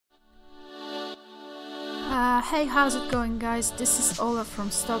Hey, how's it going, guys? This is Ola from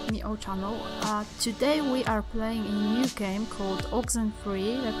Stop Me O channel. Today we are playing a new game called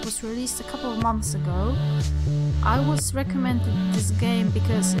Oxenfree that was released a couple of months ago. I was recommended this game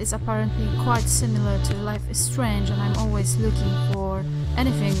because it's apparently quite similar to Life is Strange, and I'm always looking for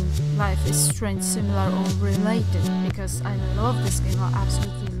anything Life is Strange similar or related because I love this game. I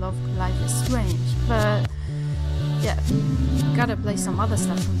absolutely love Life is Strange, but yeah, gotta play some other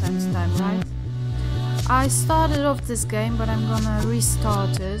stuff from time to time, right? I started off this game, but I'm gonna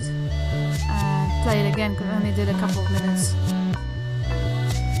restart it and play it again because I only did a couple of minutes.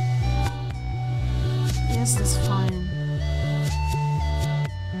 Yes, that's fine.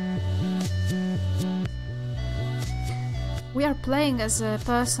 We are playing as a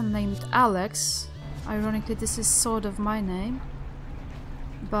person named Alex. Ironically, this is sort of my name.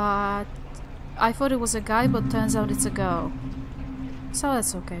 But I thought it was a guy, but turns out it's a girl. So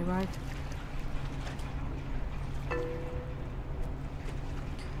that's okay, right?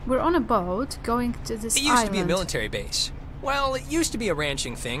 We're on a boat going to this island. It used to be a military base. Well, it used to be a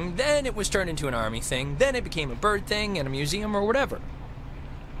ranching thing, then it was turned into an army thing, then it became a bird thing and a museum or whatever.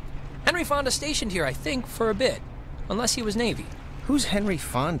 Henry Fonda stationed here, I think, for a bit. Unless he was Navy. Who's Henry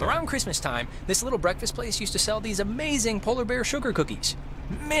Fonda? Around Christmas time, this little breakfast place used to sell these amazing polar bear sugar cookies.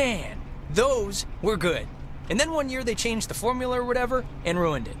 Man, those were good. And then one year they changed the formula or whatever and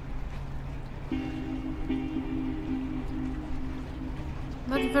ruined it.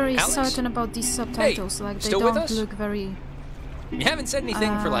 Not very Alex? certain about these subtitles, Hey, like they still with don't us? look very... You haven't said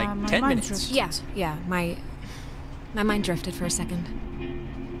anything for like my 10 mind minutes. drifted. Yeah, my mind drifted for a second.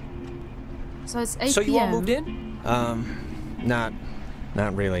 So it's 8 So you all PM. moved in? Not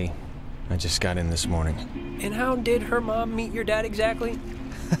really. I just got in this morning. And how did her mom meet your dad exactly?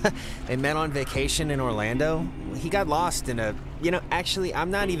 They met on vacation in Orlando. He got lost in a... You know, actually, I'm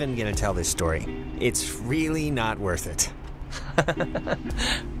not even gonna tell this story. It's really not worth it.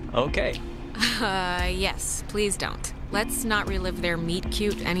 Okay. Yes, please don't. Let's not relive their meet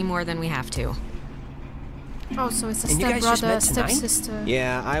cute any more than we have to. Oh, so it's a And you guys just stepbrother, met tonight? stepsister.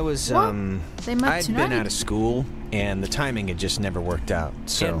 Yeah, I was, What? They met I'd tonight? been out of school, and the timing had just never worked out,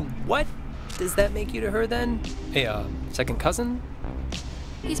 so... And what does that make you to her then? A second cousin?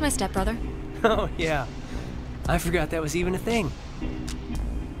 He's my stepbrother. Oh, yeah. I forgot that was even a thing.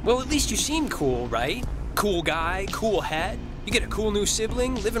 Well, at least you seem cool, right? Cool guy, cool hat. You get a cool new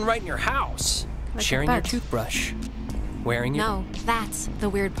sibling living right in your house. Like a Sharing your pet. toothbrush. Wearing your... No, that's the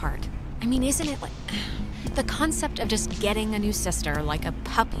weird part. I mean, isn't it like... The concept of just getting a new sister like a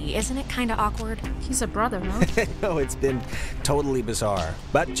puppy, isn't it kind of awkward? He's a brother, no? No, it's been totally bizarre.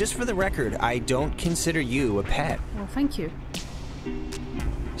 But just for the record, I don't consider you a pet. Well, thank you.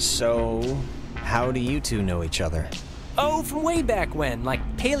 So, how do you two know each other? Oh, from way back when, like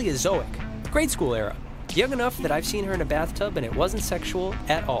Paleozoic. Grade school era. Young enough that I've seen her in a bathtub and it wasn't sexual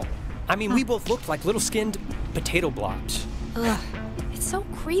at all. I mean, we both looked like little skinned potato blobs. Ugh, it's so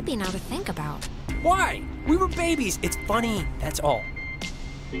creepy now to think about. Why? We were babies. It's funny, that's all.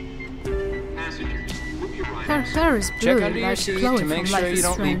 Her hair is blue, Check under your like seat Chloe to make from sure Life you is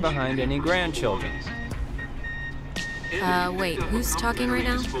don't leave Strange. behind any grandchildren. Wait, who's talking right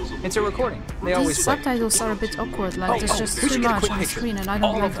now? It's a recording. They These always play. subtitles are a bit awkward, like there's just we too should get a much quick on the picture. screen and I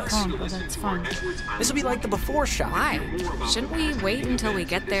All don't like of the us. font, but that's fine. This will be like the before shot. Why? Shouldn't we wait until we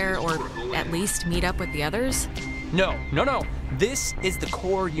get there, or at least meet up with the others? No. This is the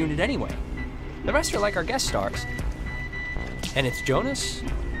core unit anyway. The rest are like our guest stars. And it's Jonas,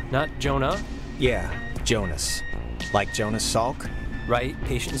 not Jonah, Yeah, Jonas. Like Jonas Salk? right?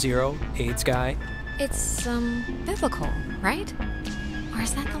 Patient zero, AIDS guy. It's, biblical, right? Or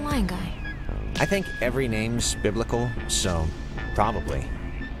is that the line guy? I think every name's biblical, so probably.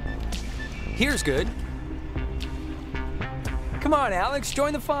 Here's good. Come on, Alex,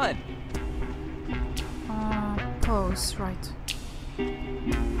 join the fun. Pose, right.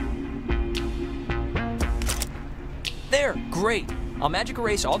 There, great. I'll magic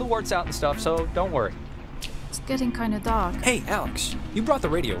erase all the warts out and stuff, so don't worry. It's getting kinda dark. Hey, Alex, you brought the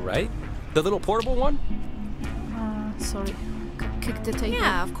radio, right? The little portable one? Sorry. Kick the table.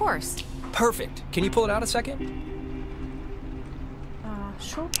 Yeah, of course. Perfect. Can you pull it out a second?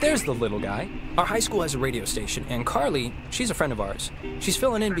 Sure. There's the little guy. Our high school has a radio station, and Carly, she's a friend of ours. She's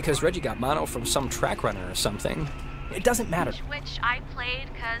filling in because Reggie got mono from some track runner or something. It doesn't matter. Which I played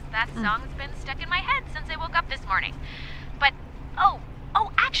because that song's been stuck in my head since I woke up this morning. But,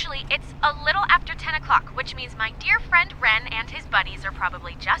 actually, it's a little after 10 o'clock, which means my dear friend Ren and his buddies are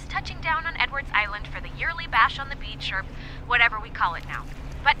probably just touching down on Edwards Island for the yearly bash on the beach, or whatever we call it now.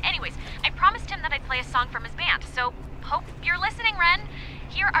 But anyways, I promised him that I'd play a song from his band, so hope you're listening, Ren.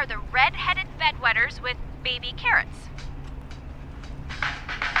 Here are the Red-Headed Bedwetters with baby carrots.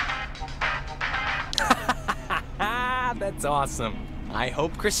 That's awesome. I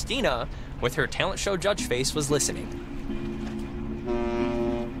hope Christina, with her talent show judge face, was listening.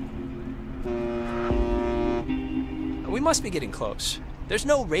 We must be getting close. There's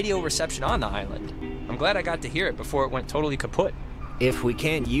no radio reception on the island. I'm glad I got to hear it before it went totally kaput. If we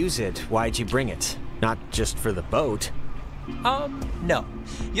can't use it, why'd you bring it? Not just for the boat. No.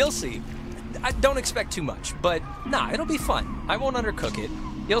 You'll see. I don't expect too much, but nah, it'll be fun. I won't undercook it.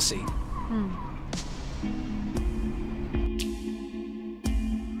 You'll see.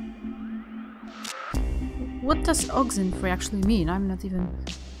 What does Oxenfree actually mean? I'm not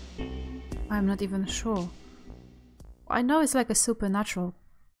even sure. I know it's like a supernatural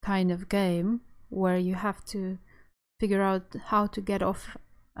kind of game where you have to figure out how to get off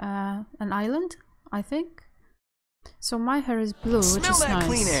an island, I think. So my hair is blue, which Smell is that nice.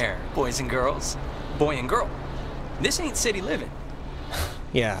 clean air, boys and girls. Boy and girl. This ain't city living.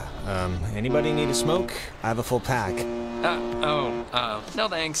 Yeah, anybody need a smoke? I have a full pack. No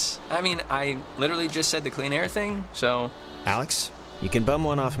thanks. I mean, I literally just said the clean air thing, so... Alex, you can bum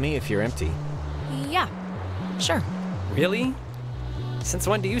one off me if you're empty. Yeah, sure. Really? Since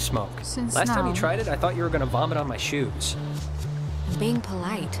when do you smoke? Since Last time now. you tried it, I thought you were gonna vomit on my shoes. I'm being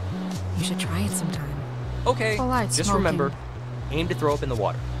polite. You should try it sometime. Okay, Polite just smoking. remember, aim to throw up in the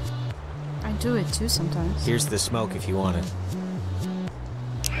water. I do it too sometimes. Here's the smoke if you want it.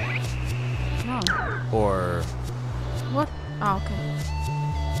 No. Or... What? Ah,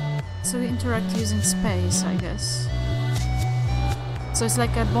 okay. So we interact using space, I guess. So it's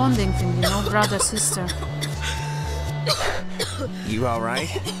like a bonding thing, you know, brother, sister. You alright?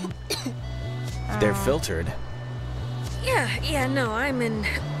 They're filtered. Yeah, no, I'm in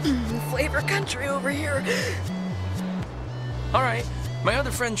flavor country over here. Alright, my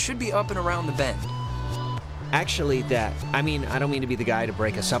other friend should be up and around the bend. Actually, I don't mean to be the guy to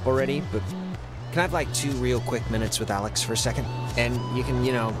break us up already, but can I have like 2 real quick minutes with Alex for a second? And you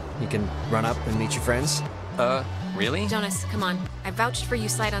can run up and meet your friends? Really? Jonas, come on. I vouched for you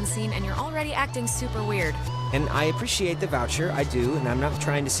sight unseen, and you're already acting super weird. And I appreciate the voucher, I do, and I'm not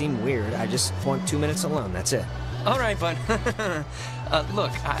trying to seem weird. I just want 2 minutes alone, that's it. Alright, bud.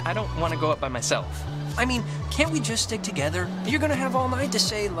 Look, I don't want to go up by myself. I mean, can't we just stick together? You're gonna have all night to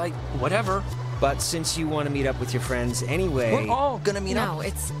say, like, whatever. But since you want to meet up with your friends anyway... We're all gonna meet up. No,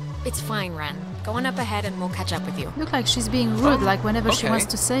 it's fine, Ren. Go on up ahead and we'll catch up with you. Look like she's being rude, like whenever she okay, wants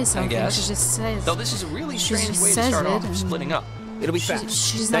to say something, guess. she just says. Though this is a really She strange just way to says start it off and- splitting up. It'll be She- fast.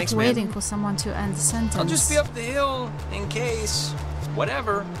 she's Thanks, not man. waiting for someone to end the sentence. I'll just be up the hill, in case.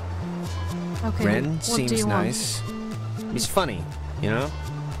 Whatever. Okay, Ren what do seems you want? nice. He's funny, you know?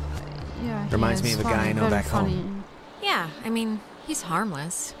 Yeah, Reminds he me is of a guy funny, I know very back home. funny. Yeah, I mean, he's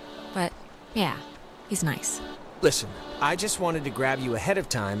harmless. But, yeah, he's nice. Listen, I just wanted to grab you ahead of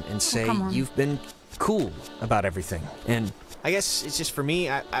time and say come on. you've been cool about everything. And I guess it's just for me,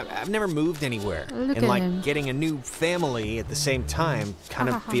 I've never moved anywhere. Look and at like him. getting a new family at the same time kind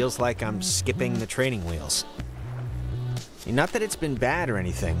of feels like I'm skipping the training wheels. Not that it's been bad or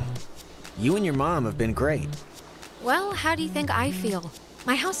anything. You and your mom have been great. Well, how do you think I feel?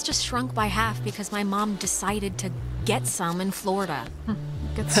 My house just shrunk by half because my mom decided to get some in Florida.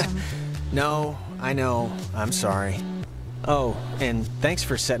 Get some. No, I know. I'm sorry. Oh, and thanks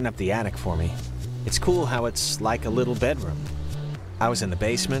for setting up the attic for me. It's cool how it's like a little bedroom. I was in the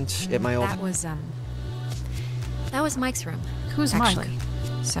basement at my old... That was Mike's room. Who's actually.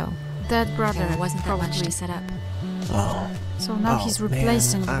 Mike? So, Dead brother. there wasn't that probably. much to set up. Oh. So now Oh, he's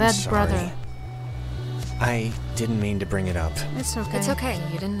replacing man, I'm that sorry. brother. I didn't mean to bring it up. It's okay. It's okay,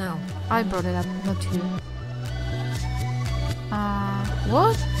 you didn't know. I brought it up, not you.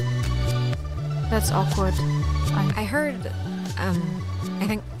 What? That's awkward. I heard, I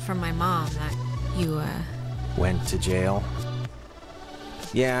think from my mom that you, Went to jail?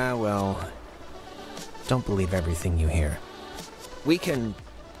 Yeah, well... Don't believe everything you hear. We can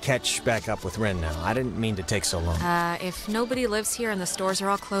catch back up with Ren now. I didn't mean to take so long. if nobody lives here and the stores are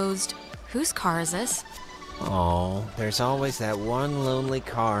all closed, whose car is this? Oh, there's always that one lonely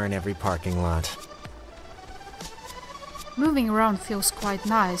car in every parking lot. Moving around feels quite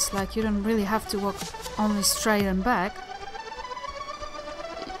nice, like you don't really have to walk only straight and back.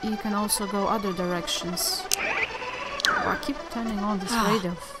 You can also go other directions. Oh, I keep turning on this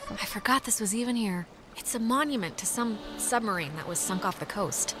radio. I forgot this was even here. It's a monument to some submarine that was sunk off the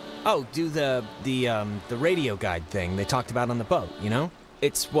coast. Oh, do the radio guide thing they talked about on the boat, you know?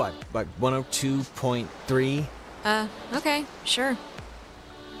 It's what, like 102.3? Okay, sure.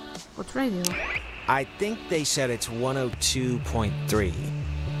 What radio? I think they said it's 102.3.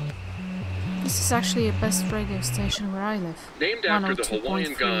 This is actually the best radio station where I live. Named after the 102.3.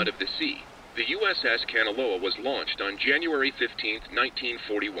 Hawaiian god of the sea, the USS Kanaloa was launched on January 15,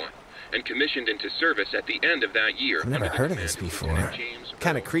 1941, and commissioned into service at the end of that year. I've never under the heard of this command before. Lieutenant James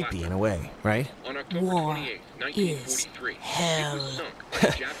Kind of Earl creepy in a Blackburn. way, right? On October War 28, is 1943, hell. it was sunk by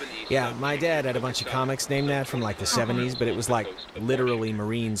a Japanese Yeah, my submarine dad had a bunch of comics named that from like the 70s, but it was like literally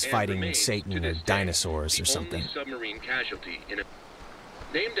Marines and fighting remains Satan to or this day dinosaurs or the something. only submarine casualty in a...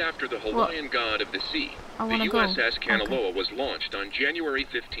 Named after the Hawaiian god of the sea, I the wanna go. USS Kanaloa Okay. was launched on January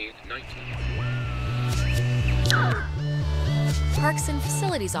 15, 1941. Parks and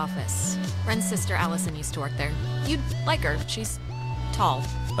Facilities Office. Ren's sister Allison used to work there. You'd like her. She's tall.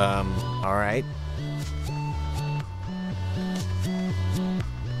 Alright.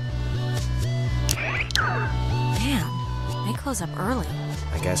 Man, they close up early.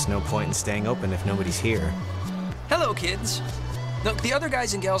 I guess no point in staying open if nobody's here. Hello, kids. Look, the other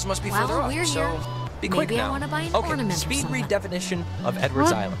guys and gals must be Well, further up, we're so here. be quick Maybe I now. wanna buy an okay, ornament or speed something. read definition of Edwards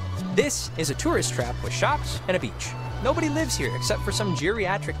What? Island. This is a tourist trap with shops and a beach. Nobody lives here except for some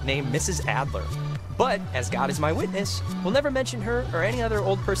geriatric named Mrs. Adler. But, as God is my witness, we'll never mention her or any other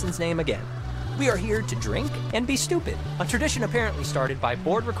old person's name again. We are here to drink and be stupid, a tradition apparently started by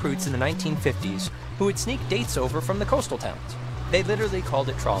bored recruits in the 1950s who would sneak dates over from the coastal towns. They literally called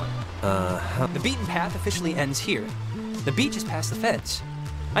it trawling. The beaten path officially ends here. The beach is past the fence.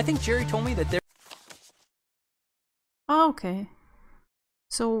 I think Jerry told me that there... Oh, okay.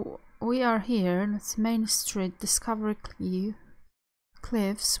 So we are here. That's Main Street, Discovery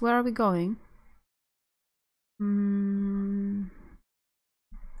Cliffs. Where are we going?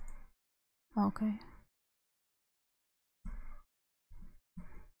 Okay.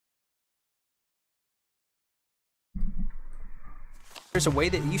 There's a way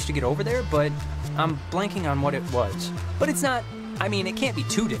that you used to get over there, but I'm blanking on what it was. But it's not... I mean, it can't be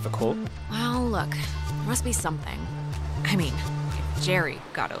too difficult. Well, look, there must be something. I mean, if Jerry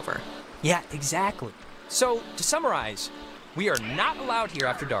got over. Yeah, exactly. So, to summarize, we are not allowed here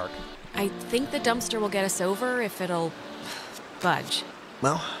after dark. I think the dumpster will get us over if it'll budge.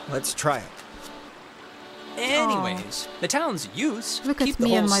 Well, let's try it. Anyways, the town's use Look at keep the me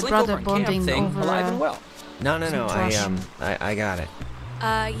whole and my slink over brother and camp bonding thing over, alive and well. No, Trash. I got it.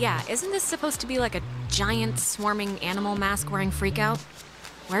 Yeah, isn't this supposed to be like a giant swarming animal mask wearing freakout?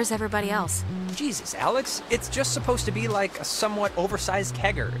 Where's everybody else? Jesus, Alex, it's just supposed to be like a somewhat oversized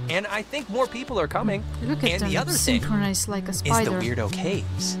kegger, and I think more people are coming. Look at and them the other thing synchronized like a is the spider. weirdo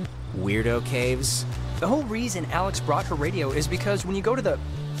caves. Weirdo caves? The whole reason Alex brought her radio is because when you go to the...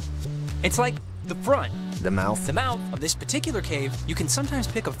 It's like the front. The mouth? The mouth of this particular cave, you can sometimes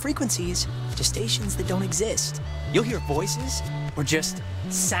pick up frequencies to stations that don't exist. You'll hear voices or just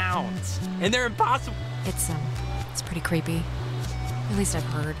sounds, and they're impossible. It's pretty creepy. At least I've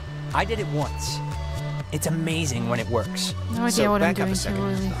heard. I did it once. It's amazing when it works. No idea So what I'm back up doing a here, second.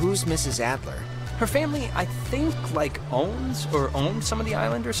 really. Who's Mrs. Adler? Her family, I think, like, owns or owned some of the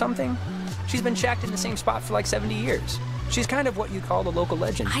island or something. She's been shacked in the same spot for like 70 years. She's kind of what you'd call a local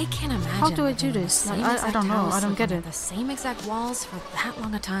legend. I can't imagine. How do I living do in the this? Like, same I exact don't know. house, I don't get looking it. at the same exact walls for that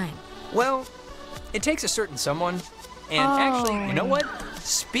long a time. Well, it takes a certain someone. And actually, you know what?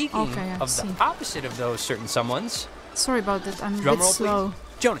 Speaking Okay, I of see. the opposite of those certain someones, Sorry about that. I'm a drum bit roll, slow.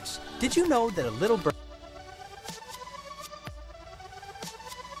 please. Jonas, did you know that a little bird...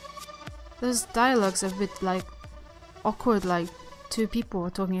 Those dialogues are a bit like awkward, like two people are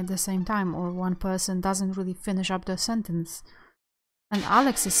talking at the same time, or one person doesn't really finish up the sentence. And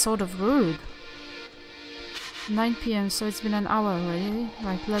Alex is sort of rude. 9 p.m. so it's been an hour already.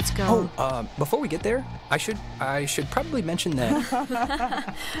 Like, let's go. Oh, before we get there, I should probably mention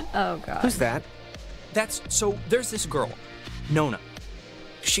that Oh god. Who's that? there's this girl, Nona.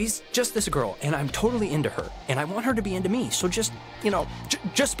 She's just this girl, and I'm totally into her, and I want her to be into me, so just,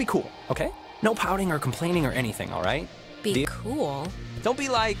 just be cool, okay? No pouting or complaining or anything, all right? Be cool. Don't be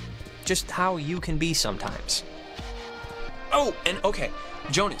like just how you can be sometimes. Oh, and okay,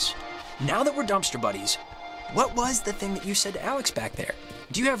 Jonas, now that we're dumpster buddies, what was the thing that you said to Alex back there?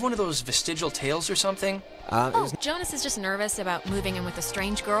 Do you have one of those vestigial tales or something? Oh, Jonas is just nervous about moving in with a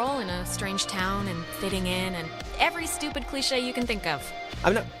strange girl in a strange town and fitting in and every stupid cliche you can think of.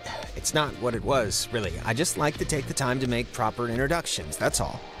 It's not what it was, really. I just like to take the time to make proper introductions, that's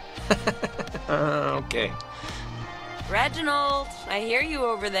all. Okay. Reginald, I hear you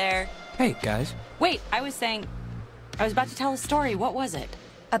over there. Hey, guys. Wait, I was about to tell a story. What was it?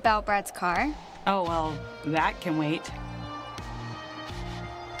 About Brad's car? Oh, well, that can wait.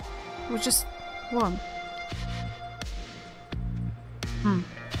 We just won.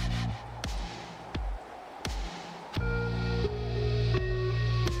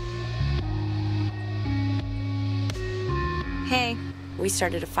 Hey. We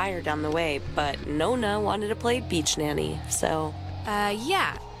started a fire down the way, but Nona wanted to play beach nanny, so...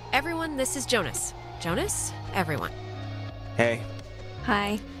 Yeah. Everyone, this is Jonas. Jonas? Everyone. Hey.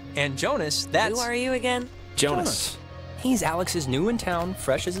 Hi. And Jonas, that's... Who are you again? Jonas. He's Alex's new in town,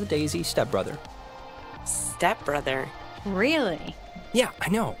 fresh as a daisy stepbrother. Stepbrother. Really? Yeah, I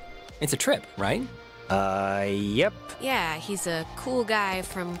know. It's a trip, right? Yep. Yeah, he's a cool guy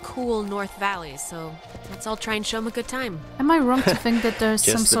from cool North Valley, so let's all try and show him a good time. Am I wrong to think that there's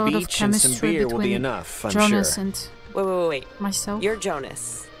Just some the sort of beach and some chemistry beer will be between enough, I'm Jonas sure. and Wait. myself? You're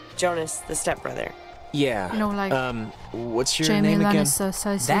Jonas. Jonas, the stepbrother. Yeah. You know, like what's your Jamie name again? Lannister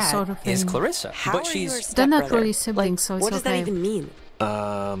says That sort of thing. is Clarissa, How but are you her she's... They're not stepbrother? really siblings, so it's what does that okay. even mean?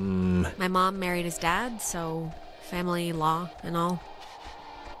 My mom married his dad, so family law and all.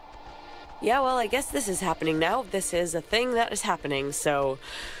 Yeah, well, I guess this is happening now. This is a thing that is happening, so...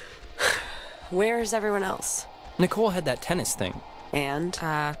 Where's everyone else? Nicole had that tennis thing. And?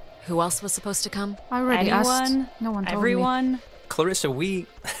 Who else was supposed to come? I already Anyone? asked. No one told me. Everyone? Clarissa, we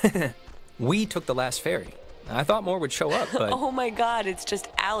took the last ferry. I thought more would show up, but... Oh my god, it's just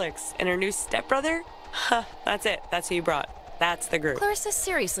Alex and her new stepbrother? Huh, that's it. That's who you brought. That's the group. Clarissa,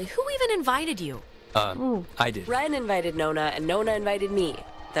 seriously, who even invited you? I did. Ren invited Nona, and Nona invited me.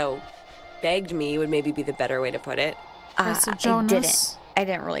 Though, begged me would maybe be the better way to put it. So Jonas, I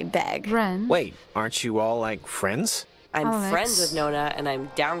didn't really beg. Ren. Wait, aren't you all, like, friends? I'm Alex. friends with Nona, and I'm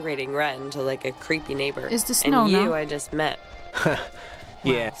downgrading Ren to like a creepy neighbor. Is this and Nona? you I just met.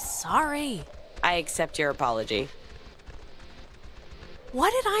 Yeah. Sorry. I accept your apology.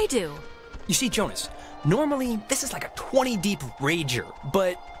 What did I do? You see, Jonas, normally this is like a 20-deep rager,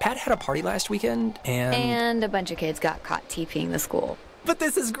 but Pat had a party last weekend, And a bunch of kids got caught TPing the school. But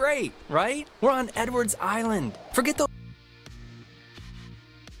this is great, right? We're on Edwards Island. Forget the...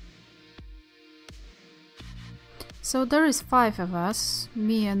 So there is 5 of us,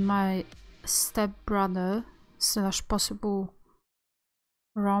 me and my stepbrother / possible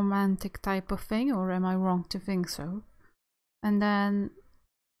romantic type of thing, or am I wrong to think so? And then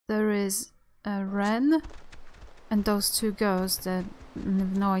there is Ren and those 2 girls that I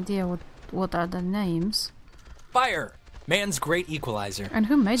have no idea what are their names. Fire! Man's great equalizer. And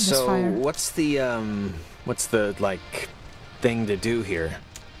who made this So, fire? what's the, like, thing to do here?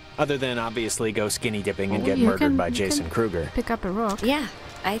 Other than obviously go skinny dipping and Oh, get you murdered can- by you Jason can Kruger. Pick up a rock. Yeah,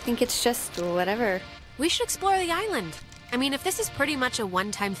 I think it's just whatever. We should explore the island. I mean, if this is pretty much a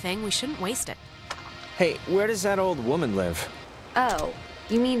one-time thing, we shouldn't waste it. Hey, where does that old woman live? Oh,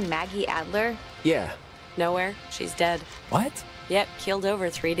 you mean Maggie Adler? Yeah. Nowhere. She's dead. What? Yep, keeled over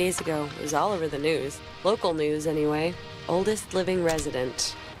 3 days ago. It was all over the news. Local news, anyway. Oldest living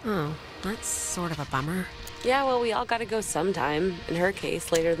resident. Oh, that's sort of a bummer. Yeah, well, we all gotta go sometime. In her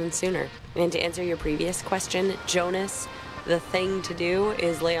case, later than sooner. And to answer your previous question, Jonas, the thing to do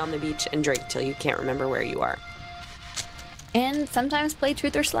is lay on the beach and drink till you can't remember where you are. And sometimes play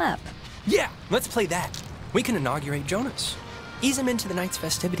Truth or Slap. Yeah, let's play that. We can inaugurate Jonas. Ease him into the night's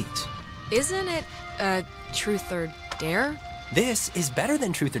festivities. Isn't it, truth or dare? This is better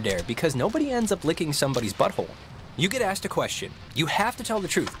than Truth or Dare because nobody ends up licking somebody's butthole. You get asked a question. You have to tell the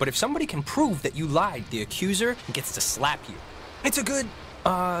truth, but if somebody can prove that you lied, the accuser gets to slap you. It's a good,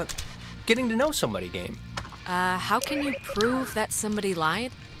 getting to know somebody game. How can you prove that somebody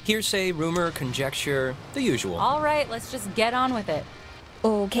lied? Hearsay, rumor, conjecture, the usual. All right, let's just get on with it.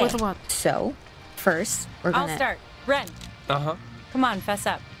 Okay. With what? So, first, we're gonna... I'll start. Ren, Uh-huh. come on, fess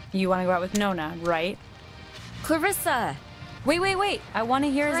up. You want to go out with Nona, right? Clarissa! Wait. I want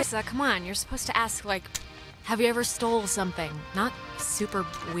to hear... Clarissa, come on. You're supposed to ask, like, have you ever stole something? Not super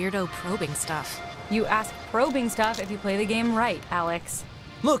weirdo probing stuff. You ask probing stuff if you play the game right, Alex.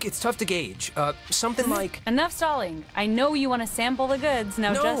 Look, it's tough to gauge. Something like... Enough stalling. I know you want to sample the goods.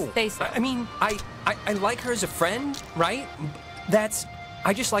 Now just say so. I mean, I like her as a friend, right?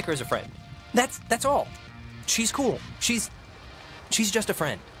 I just like her as a friend. That's all. She's cool. She's just a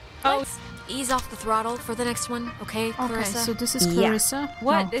friend. Let's ease off the throttle for the next one, okay, Okay, Clarissa? so this is Yeah. Clarissa?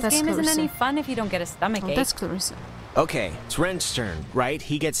 What? No, This that's game isn't Clarissa. any fun if you don't get a stomach Oh, ache. that's Clarissa. Okay, it's Ren's turn, right?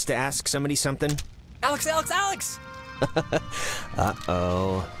 He gets to ask somebody something? Alex!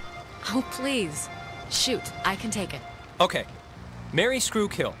 Uh-oh. Oh, please. Shoot, I can take it. Okay. Marry, screw,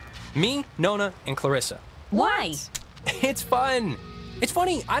 kill. Me, Nona, and Clarissa. Why? It's fun. It's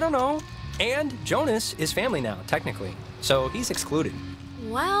funny, I don't know. And Jonas is family now, technically. So he's excluded.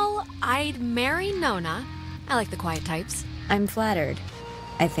 Well, I'd marry Nona. I like the quiet types. I'm flattered,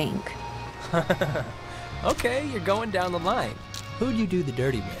 I think. Okay, you're going down the line. Who'd you do the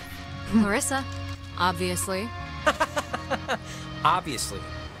dirty with? Clarissa, obviously. Obviously.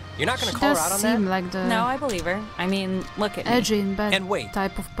 You're not gonna She call her does out on seem that? like the No, I believe her. I mean, look at me. edgy in bed And wait,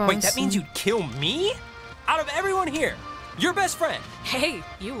 type of person. wait, that means you'd kill me? Out of everyone here, your best friend. Hey,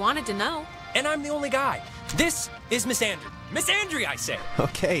 you wanted to know. And I'm the only guy. This is Miss Andrew. Miss Andrew, I say.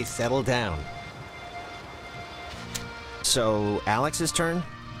 Okay, settle down. So, Alex's turn?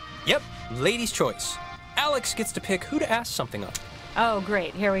 Yep, lady's choice. Alex gets to pick who to ask something of. Oh,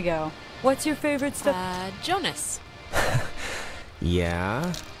 great. Here we go. What's your favorite stuff? Jonas.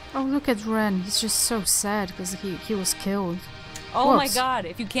 Yeah? Oh, look at Ren. He's just so sad because he was killed. Oh my Whoops. god,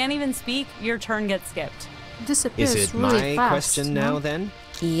 if you can't even speak, your turn gets skipped. Disappears Is it really my fast, question no? now, then?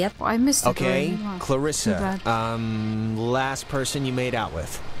 Yep. Oh, I missed it Okay, already. Oh, too Clarissa. bad. Last person you made out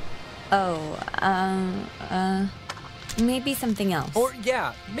with. Maybe something else. Or,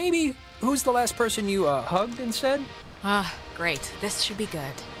 yeah, maybe who's the last person you hugged instead? Great. This should be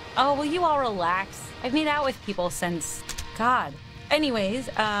good. Oh, will you all relax? I've made out with people since... God. Anyways,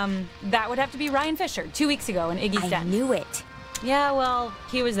 that would have to be Ryan Fisher, 2 weeks ago in Iggy's I den. knew it. Yeah, well,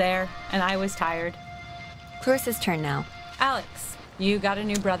 he was there, and I was tired. Clarissa's turn now. Alex, you got a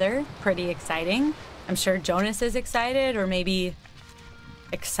new brother. Pretty exciting. I'm sure Jonas is excited, or maybe...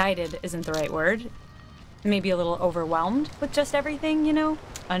 Excited isn't the right word. Maybe a little overwhelmed with just everything, you know?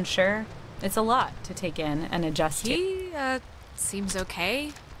 Unsure. It's a lot to take in and adjust to. He, seems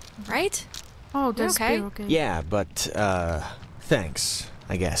okay, right? Oh, that's okay. okay. Yeah, but, thanks,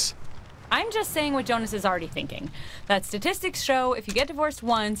 I guess. I'm just saying what Jonas is already thinking. That statistics show if you get divorced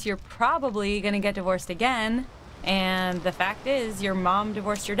once, you're probably gonna get divorced again. And the fact is, your mom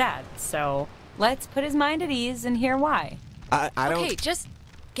divorced your dad. So let's put his mind at ease and hear why. I don't... Okay, just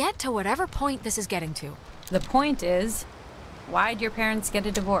get to whatever point this is getting to. The point is, why'd your parents get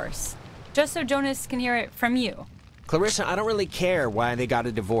a divorce? Just so Jonas can hear it from you. Clarissa, I don't really care why they got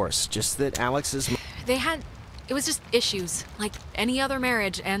a divorce. Just that Alex's... It was just issues, like any other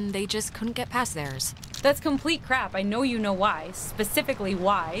marriage, and they just couldn't get past theirs. That's complete crap. I know you know why. Specifically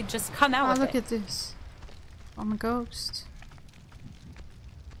why. Just come out Oh, with look it. at this. I'm a ghost.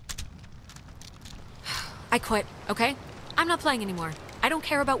 I quit, okay? I'm not playing anymore. I don't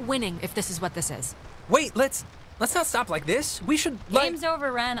care about winning if this is what this is. Wait, let's not stop like this. We should, Game's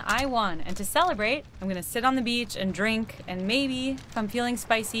over, Ren. I won. And to celebrate, I'm gonna sit on the beach and drink, and maybe, if I'm feeling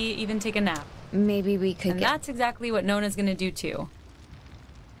spicy, even take a nap. Maybe we could And get... that's exactly what Nona's gonna do too.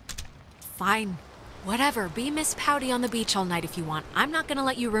 Fine. Whatever. Be Miss Pouty on the beach all night if you want. I'm not gonna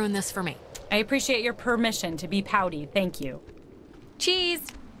let you ruin this for me. I appreciate your permission to be pouty. Thank you. Cheese!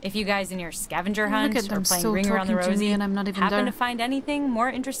 If you guys in your scavenger Look hunt at or them playing still Ring Around the talking to me Rosie and I'm not even happen there. to find anything more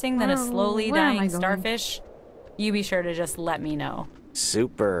interesting than a slowly Where am I dying going? starfish, you be sure to just let me know.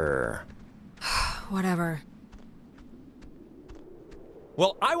 Super. Whatever.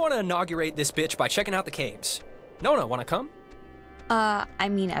 Well, I want to inaugurate this bitch by checking out the caves. Nona, want to come? I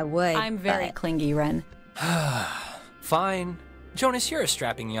mean, I would, I'm very but... clingy, Ren. Fine. Jonas, you're a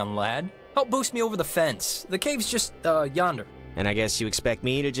strapping young lad. Help boost me over the fence. The cave's just, yonder. And I guess you expect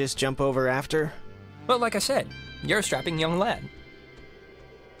me to just jump over after? Well, like I said, you're a strapping young lad.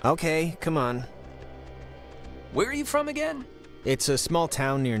 Okay, come on. Where are you from again? It's a small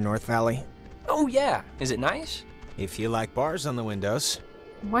town near North Valley. Oh, yeah. Is it nice? If you like bars on the windows.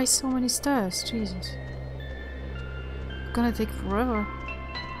 Why so many stairs? Jesus. Gonna take forever.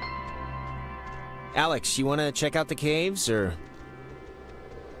 Alex, you want to check out the caves, or...?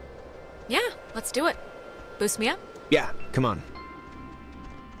 Yeah, let's do it. Boost me up. Yeah, come on.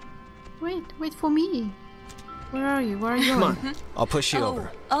 Wait for me. Where are you? Where are you Come going? on, I'll push you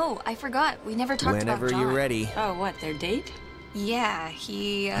over. Oh, I forgot. We never talked Whenever about John. you're ready. Oh, what, their date? Yeah,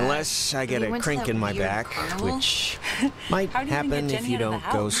 he... Unless I get we a went to crink that in my weird back, carnival. which might How do you even get happen if Jenny you out of the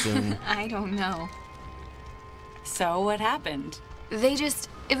don't go house? soon. I don't know. So, what happened? They just...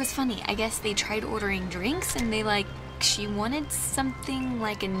 It was funny. I guess they tried ordering drinks and they, like... She wanted something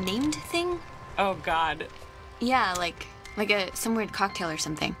like a named thing? Oh, God. Yeah, like some weird cocktail or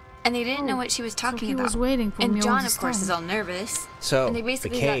something. And they didn't know what she was talking he about. was waiting for and me all John, this of course, time. is all nervous. So, and they the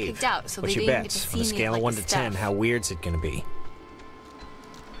basically got cave. kicked out, so What's they your didn't get to bets? see On a any scale of, of like, 1 the to 10, stuff. how weird's it gonna be?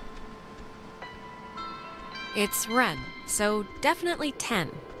 It's Ren, so definitely 10.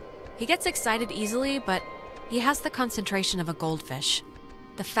 He gets excited easily, but he has the concentration of a goldfish.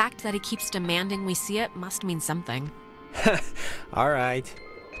 The fact that he keeps demanding we see it must mean something. Alright.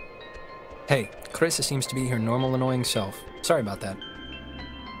 Hey, Carissa seems to be her normal annoying self. Sorry about that.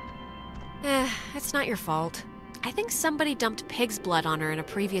 It's not your fault. I think somebody dumped pig's blood on her in a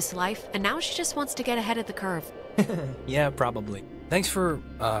previous life, and now she just wants to get ahead of the curve. Yeah, probably. Thanks for,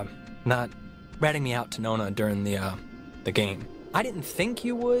 not ratting me out to Nona during the game. I didn't think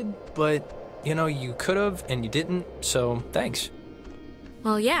you would, but, you know, you could've and you didn't, so thanks.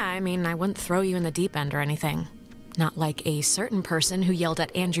 Well, yeah, I mean, I wouldn't throw you in the deep end or anything. Not like a certain person who yelled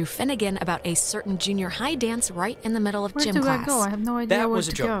at Andrew Finnegan about a certain junior high dance right in the middle of gym class. Where do I go? I have no idea That where was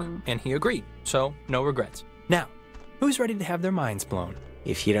a to joke, go. and he agreed, so no regrets. Now, who's ready to have their minds blown?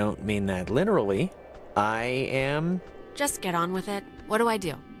 If you don't mean that literally, I am... Just get on with it. What do I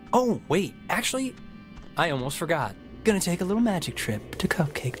do? Oh, wait, actually, I almost forgot. Gonna take a little magic trip to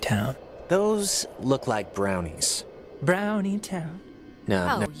Cupcake Town. Those look like brownies. Brownie Town. No,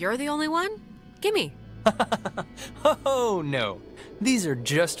 Oh, no. you're the only one? Gimme. Oh, no. These are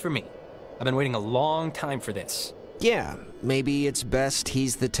just for me. I've been waiting a long time for this. Yeah, maybe it's best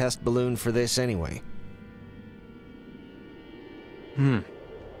he's the test balloon for this anyway.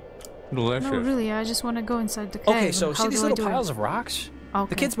 Delicious. No, really, I just want to go inside the cave. Okay, so and see how these do I little do piles it? of rocks? Okay.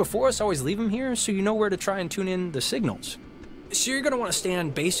 The kids before us always leave them here so you know where to try and tune in the signals. So you're going to want to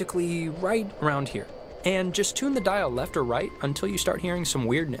stand basically right around here. And just tune the dial left or right until you start hearing some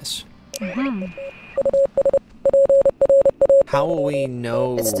weirdness. How will we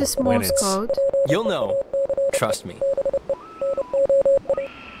know It's this when Morse it's... code. You'll know. Trust me.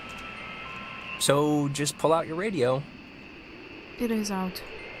 So just pull out your radio. It is out.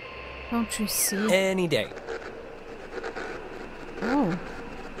 Don't you see? Any day. Oh.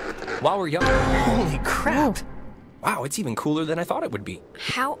 While we're young. Holy crap! Oh. Wow, it's even cooler than I thought it would be.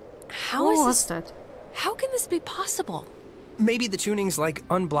 How What is was this? that? How can this be possible? Maybe the tuning's like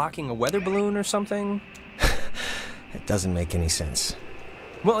unblocking a weather balloon or something? It doesn't make any sense.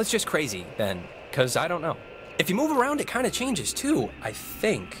 Well, it's just crazy, then, because I don't know. If you move around, it kind of changes, too, I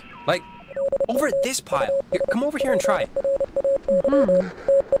think. Like, over at this pile. Here, come over here and try it.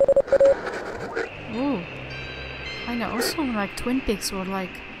 Ooh. I know, also like Twin Peaks or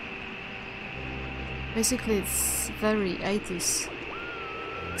like... Basically it's very 80s.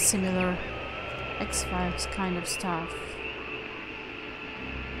 Similar X-Files kind of stuff.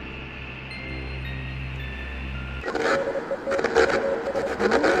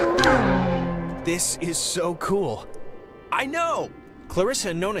 This is so cool. I know! Clarissa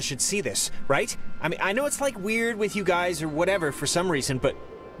and Nona should see this, right? I mean, I know it's like weird with you guys or whatever for some reason, but...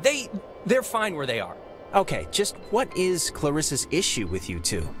 They're fine where they are. Okay, just what is Clarissa's issue with you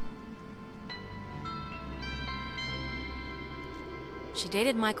two? She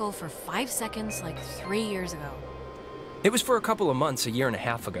dated Michael for 5 seconds like 3 years ago. It was for a couple of months, a year and a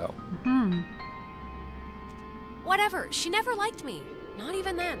half ago. Whatever, she never liked me. Not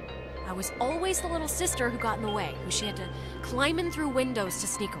even then. I was always the little sister who got in the way, who she had to climb in through windows to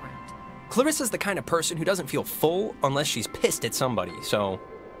sneak around. Clarissa's the kind of person who doesn't feel full unless she's pissed at somebody, so...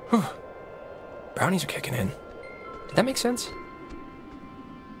 Brownies are kicking in. Did that make sense?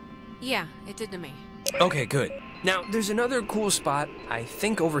 Yeah, it did to me. Okay, good. Now, there's another cool spot, I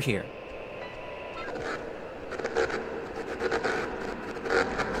think over here.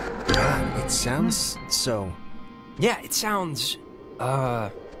 God, it sounds so... Yeah, it sounds...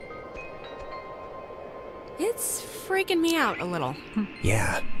 It's freaking me out a little.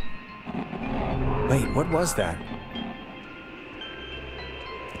 Yeah. Wait, what was that?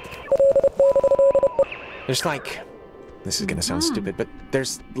 There's like... This is gonna sound stupid, but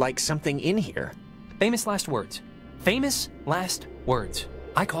there's like something in here. Famous last words. Famous last words.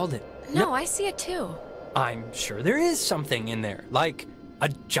 I called it. No, I see it too. I'm sure there is something in there, like a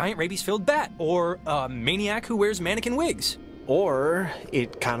giant rabies-filled bat, or a maniac who wears mannequin wigs. Or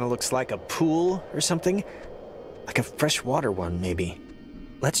it kind of looks like a pool or something. Like a freshwater one, maybe.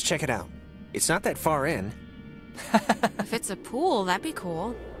 Let's check it out. It's not that far in. If it's a pool, that'd be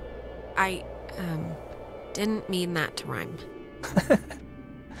cool. I, didn't mean that to rhyme.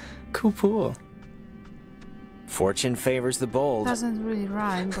 Cool pool. Fortune favors the bold. Doesn't really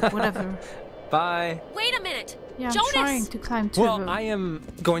rhyme, but whatever. Bye. Wait a minute! Yeah, I'm Jonas! trying to climb to Well, the... I am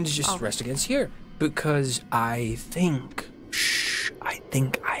going to just rest against here, because I think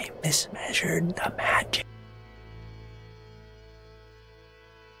I mismeasured the magic.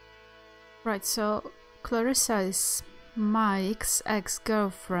 Right, so Clarissa is Mike's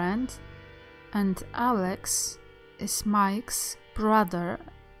ex-girlfriend, and Alex is Mike's brother,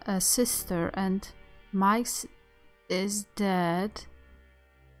 sister, and Mike's is dead.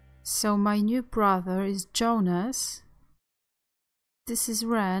 So my new brother is Jonas. This is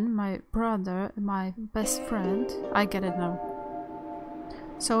Ren, my brother, my best friend. I get it now.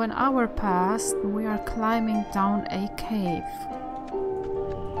 So an hour passed, we are climbing down a cave.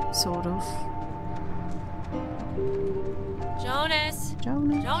 Sort of. Jonas!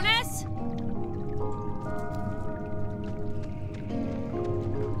 Jonas? Jonas!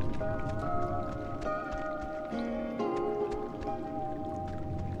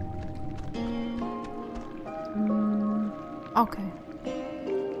 Okay.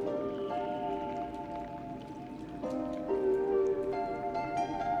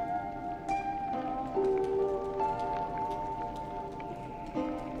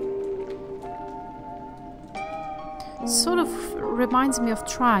 Sort of reminds me of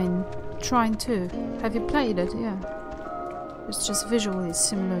Trine 2. Have you played it? Yeah. It's just visually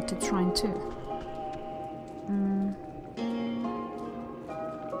similar to Trine 2.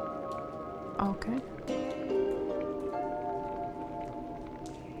 Okay.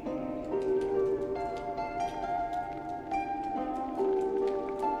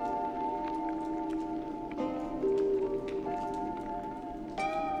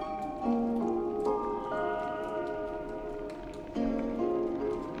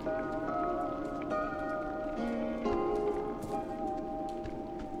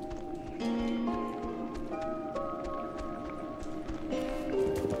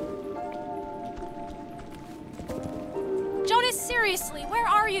 Jonas, seriously, where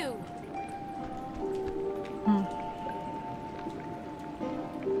are you?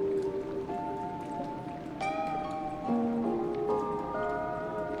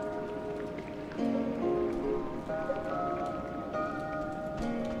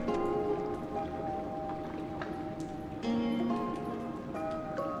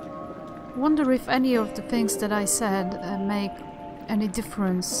 Wonder if any of the things that I said make any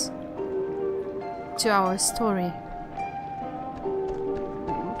difference to our story.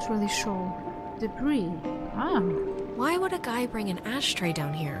 Not really sure. Debris. Ah. Why would a guy bring an ashtray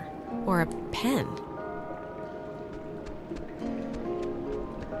down here? Or a pen?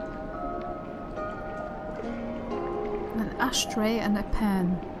 An ashtray and a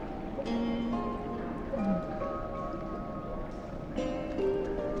pen.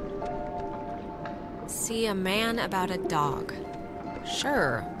 See a man about a dog.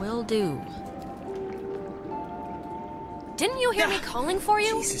 Sure, will do. Didn't you hear me calling for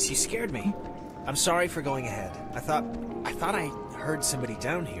you? Jesus, you scared me. I'm sorry for going ahead. I thought I heard somebody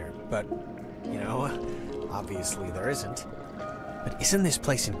down here, but, you know, obviously there isn't. But isn't this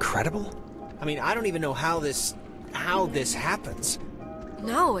place incredible? I mean, I don't even know how this happens.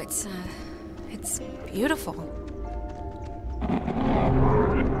 No, it's beautiful.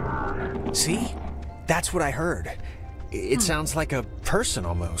 See? That's what I heard. It sounds like a person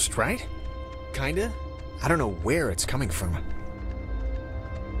almost, right? Kinda? I don't know where it's coming from.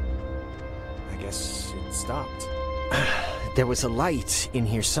 I guess it stopped. There was a light in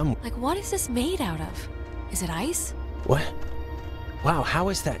here some... Like, what is this made out of? Is it ice? What? Wow, how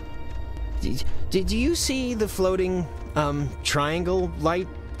is that? Did you see the floating, triangle light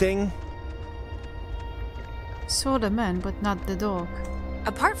thing? Saw the man, but not the dog.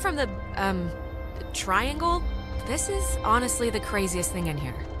 Apart from the triangle, this is honestly the craziest thing in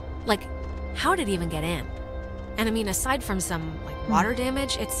here. Like, how did it even get in? And I mean, aside from some, like, water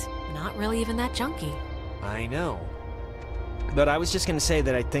damage, it's not really even that junky. I know. But I was just gonna say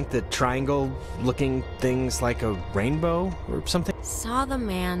that I think the triangle-looking thing's like a rainbow or something. Saw the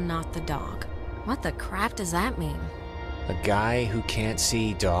man, not the dog. What the crap does that mean? A guy who can't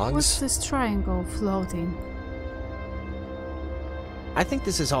see dogs? What's this triangle floating? I think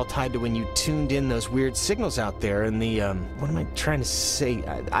this is all tied to when you tuned in those weird signals out there in the, what am I trying to say?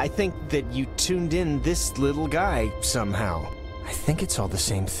 I think that you tuned in this little guy somehow. I think it's all the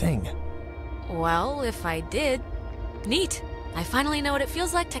same thing. Well, if I did, neat. I finally know what it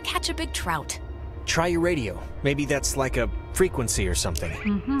feels like to catch a big trout. Try your radio. Maybe that's like a frequency or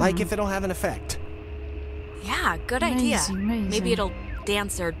something. Like if it'll have an effect. Yeah, good idea. Amazing. Maybe it'll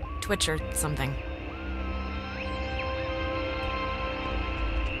dance or twitch or something.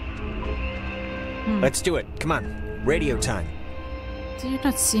 Let's do it. Come on. Radio time. Do you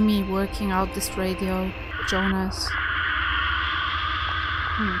not see me working out this radio, Jonas?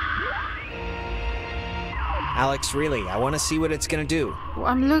 Alex, really, I want to see what it's gonna do. Well,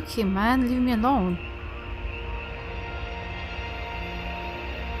 I'm looking, man. Leave me alone.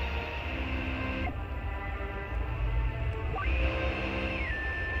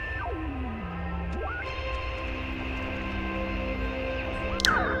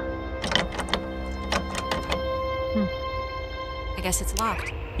 I guess it's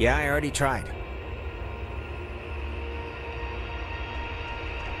locked. Yeah, I already tried.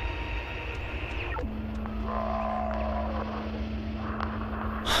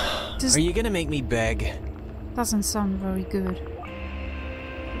 Are you gonna make me beg? Doesn't sound very good.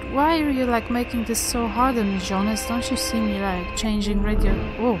 Why are you like making this so hard on me, Jonas? Don't you see me like changing radio?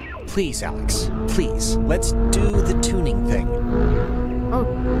 Oh. Please, Alex. Please. Let's do the tuning thing. Oh.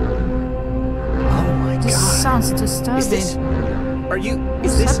 Oh my god. This sounds disturbing. Is this... Are you...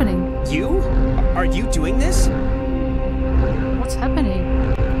 What's happening? You? Are you doing this? What's happening?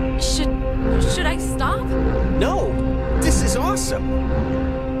 Should I stop? No! This is awesome!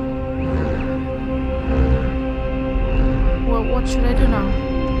 Well, what should I do now?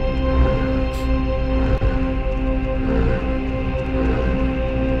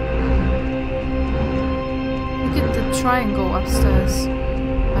 triangle upstairs.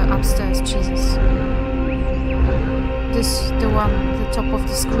 Upstairs, Jesus. This, the one at the top of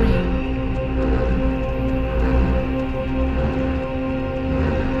the screen.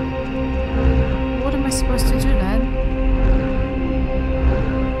 What am I supposed to do then?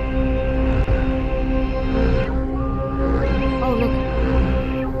 Oh, look.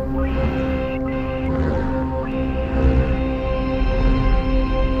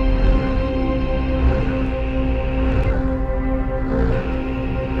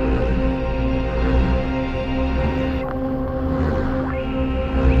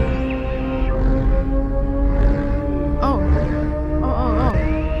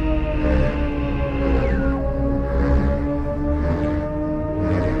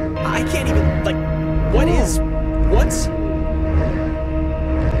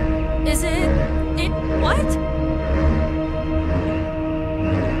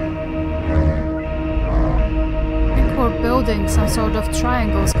 Some sort of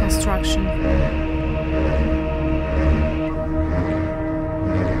triangles construction.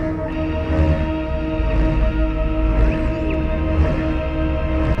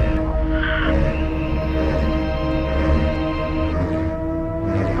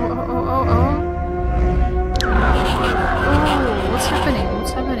 What's happening?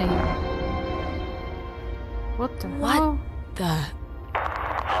 What's happening? What the hell?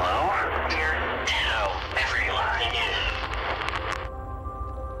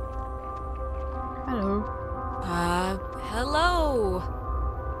 Hello.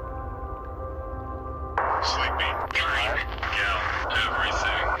 Sleepy. Fine. Yeah,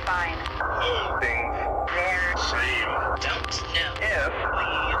 everything. Fine. Holding. There. Same. Don't know. If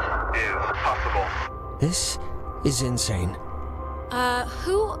leave is possible. This is insane.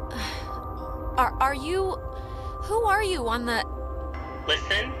 Who are you? Who are you on the...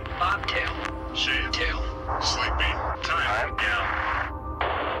 Listen. Bobtail. Shadetail. Sleepy. Time. Yeah.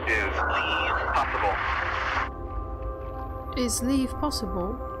 Is leave possible. Is leave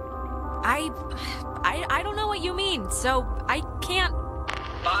possible? I don't know what you mean, so I can't...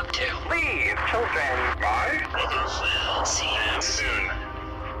 Bobtail. Leave, children. Bye. We'll see you soon.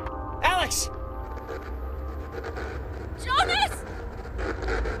 Alex! Jonas!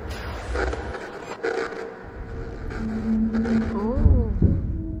 Oh.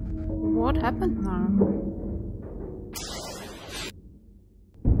 What happened now?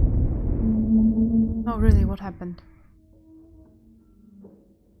 No, really, what happened?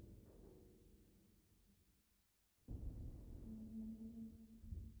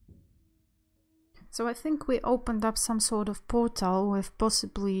 So I think we opened up some sort of portal with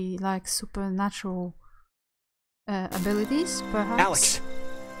possibly like supernatural abilities, perhaps. Alex!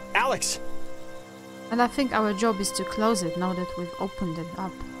 Alex! And I think our job is to close it now that we've opened it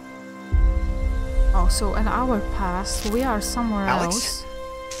up. Oh, so an hour passed. We are somewhere Alex?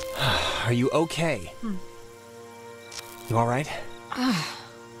 else. Are you okay? You alright?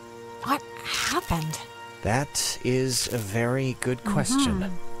 What happened? That is a very good question.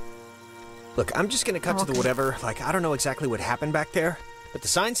 Look, I'm just gonna cut to the whatever. Like, I don't know exactly what happened back there, but the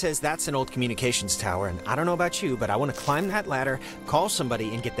sign says that's an old communications tower, and I don't know about you, but I want to climb that ladder, call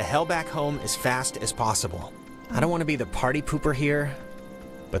somebody, and get the hell back home as fast as possible. I don't want to be the party pooper here,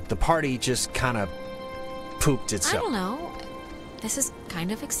 but the party just kind of pooped itself. I don't know. This is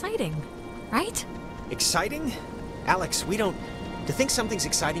kind of exciting, right? Exciting? Alex, we don't... To think something's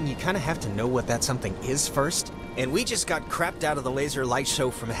exciting, you kind of have to know what that something is first. And we just got crapped out of the laser light show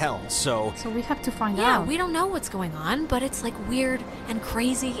from hell, so... So we have to find out. Yeah, we don't know what's going on, but it's like weird and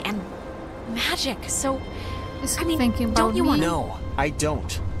crazy and magic, so... I mean, thinking about don't you want... No, I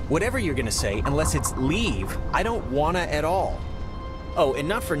don't. Whatever you're gonna say, unless it's leave, I don't wanna at all. Oh, and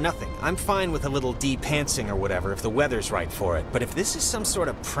not for nothing. I'm fine with a little de-pantsing or whatever if the weather's right for it. But if this is some sort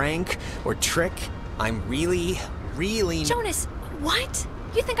of prank or trick, I'm really... Jonas, what?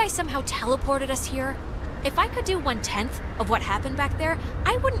 You think I somehow teleported us here? If I could do 1/10 of what happened back there,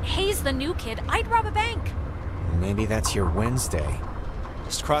 I wouldn't haze the new kid, I'd rob a bank. Maybe that's your Wednesday.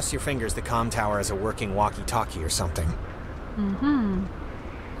 Just cross your fingers the comm tower has a working walkie-talkie or something.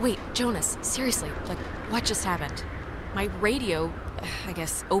 Wait, Jonas, seriously, like, what just happened? My radio, I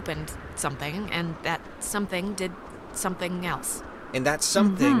guess, opened something, and that something did something else. And that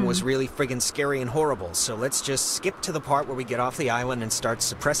something was really friggin' scary and horrible, so let's just skip to the part where we get off the island and start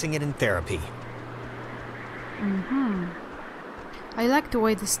suppressing it in therapy. I like the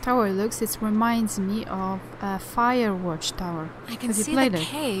way this tower looks. It reminds me of a Firewatch tower. I can Have you see played the it?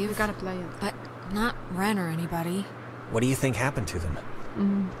 cave. You gotta play it. But not Ren or anybody. What do you think happened to them?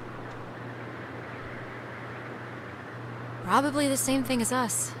 Probably the same thing as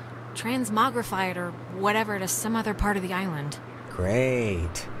us. transmogrified or whatever to some other part of the island.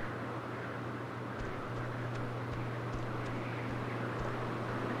 Great.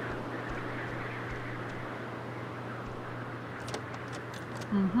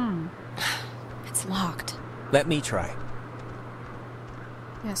 It's locked. Let me try.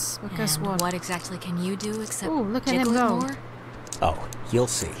 Yes, but guess And what? what exactly can you do except Ooh, look at jiggle him it go. more? Oh, you'll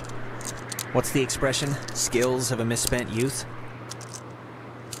see. What's the expression? Skills of a misspent youth?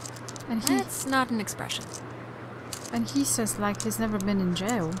 And he That's not an expression. says like he's never been in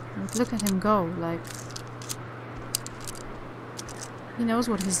jail. Like, look at him go. Like he knows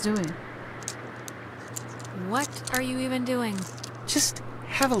what he's doing. What are you even doing? Just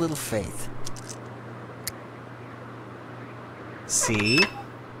have a little faith. See?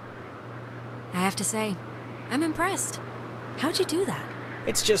 I have to say, I'm impressed. How'd you do that?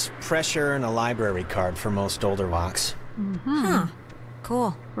 It's just pressure and a library card for most older locks. Huh.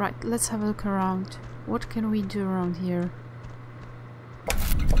 Cool. Right, let's have a look around. What can we do around here?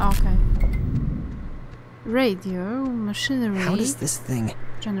 Okay. Radio, machinery, How does this thing...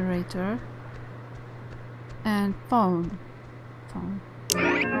 generator, and phone. Phone.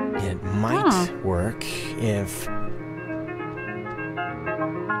 It might work if...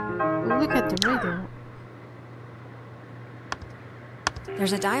 Look at the radio.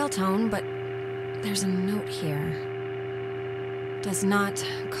 There's a dial tone, but there's a note here. Does not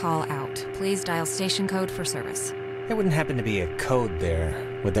call out. Please dial station code for service. There wouldn't happen to be a code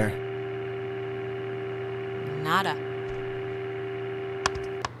there, would there? Nada.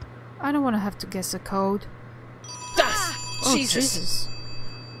 I don't want to have to guess a code. Ah! Oh, Jesus! Jesus.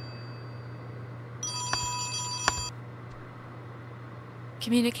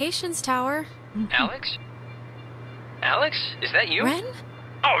 Communications tower. Alex? Alex? Is that you? Ren?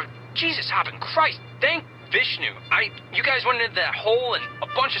 Oh, Jesus hopping Christ! Thank Vishnu. You guys went into that hole and a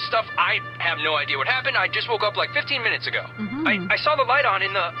bunch of stuff. I have no idea what happened. I just woke up like 15 minutes ago. I saw the light on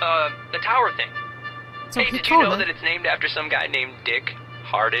in the tower thing. So hey, did you know that it's named after some guy named Dick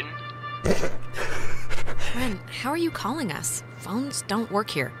Harden? Ren, how are you calling us? Phones don't work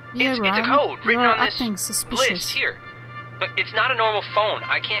here. Yeah, It's a Ron, code you written are on this acting suspicious. list here. But it's not a normal phone.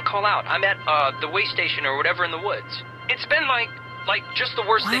 I can't call out. I'm at the way station or whatever in the woods. It's been like just the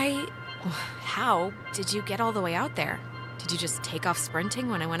worst thing. How did you get all the way out there? Did you just take off sprinting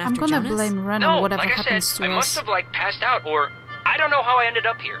when I went I'm after gonna Jonas? blame Ren No, on whatever like I happens said, to I us. must have passed out, or I don't know how I ended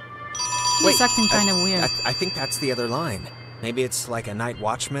up here. He's acting kind of weird. I think that's the other line. Maybe it's like a night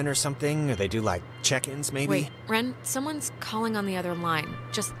watchman or something, or they do like check-ins maybe? Wait, Ren, someone's calling on the other line.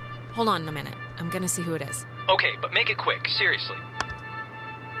 Just hold on a minute. I'm gonna see who it is. Okay, but make it quick, seriously.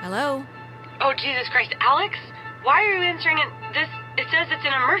 Hello? Oh, Jesus Christ, Alex? Why are you answering it? It says it's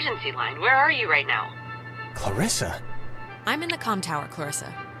an emergency line. Where are you right now? Clarissa? I'm in the comm tower,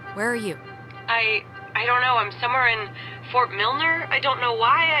 Clarissa. Where are you? I don't know. I'm somewhere in Fort Milner. I don't know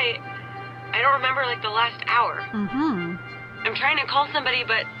why. I don't remember like the last hour. I'm trying to call somebody,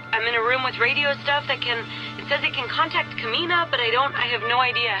 but I'm in a room with radio stuff it says it can contact Kamina, but I have no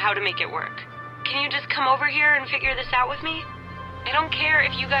idea how to make it work. Can you just come over here and figure this out with me? I don't care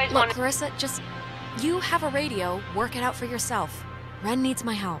if you guys Look, want. Clarissa, you have a radio. Work it out for yourself. Ren needs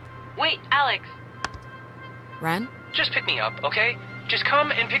my help. Wait, Alex. Ren? Just pick me up, okay? Just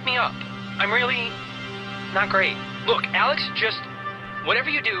come and pick me up. I'm really not great. Look, Alex, just whatever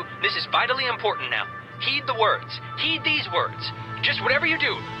you do, this is vitally important now. Heed the words. Heed these words. Just whatever you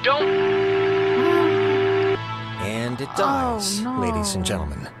do, don't... And it does, no. ladies and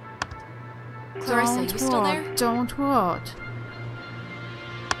gentlemen. Clarissa, Don't you still what? there? Don't what?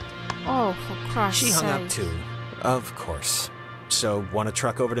 Oh, for Christ's She hung up sake. too, of course. So, want to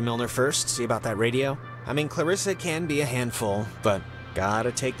truck over to Milner first, see about that radio? I mean, Clarissa can be a handful, but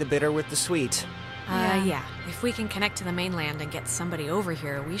gotta take the bitter with the sweet. Yeah. If we can connect to the mainland and get somebody over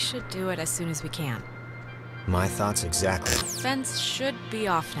here, we should do it as soon as we can. My thoughts exactly. Fence should be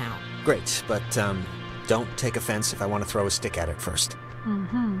off now. Great, but, don't take offense if I want to throw a stick at it first.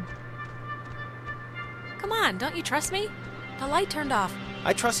 Come on, don't you trust me? The light turned off.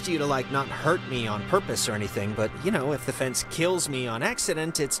 I trust you to, not hurt me on purpose or anything, but, if the fence kills me on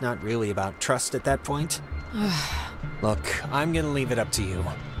accident, it's not really about trust at that point. Look, I'm gonna leave it up to you.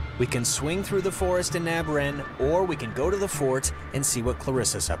 We can swing through the forest and nab Ren, or we can go to the fort and see what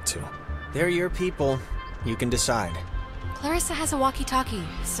Clarissa's up to. They're your people. You can decide. Clarissa has a walkie-talkie,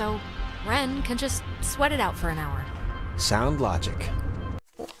 so Ren can just sweat it out for an hour. Sound logic.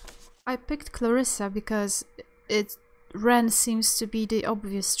 I picked Clarissa because Ren seems to be the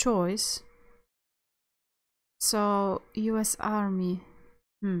obvious choice. So, US Army.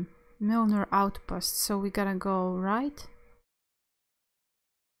 Milner Outpost. So we gotta go right?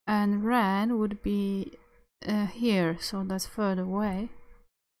 And Ren would be here, so that's further away.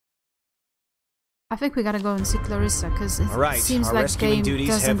 I think we gotta go and see Clarissa, because it seems our like rescuing game duties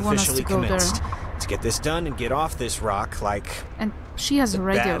doesn't have want us to officially go commenced. there. Let's get this done and get off this rock like And she has a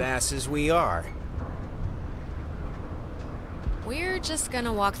radio. badasses we are. We're just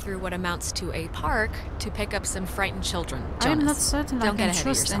gonna walk through what amounts to a park to pick up some frightened children. Jonas, I'm not certain don't I get can ahead of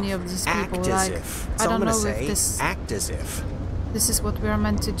trust yourself. any of these Act people. as Like, if. I don't know if this Act as if. this is what we are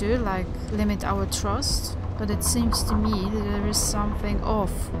meant to do, like limit our trust. But it seems to me that there is something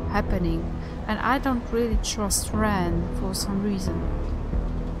off happening, and I don't really trust Ren for some reason,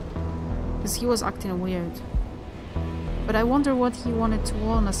 because he was acting weird. But I wonder what he wanted to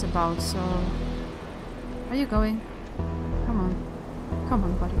warn us about. So, where are you going? Come on, come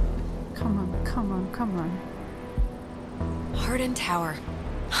on, buddy. Come on, come on, come on. Hardened Tower.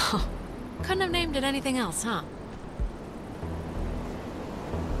 Couldn't have named it anything else, huh?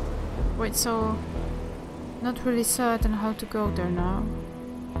 Wait, so not really certain how to go there now.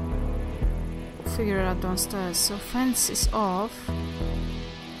 We'll figure it out downstairs. So fence is off.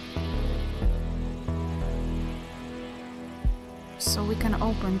 So we can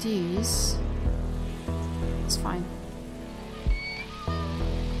open these. It's fine.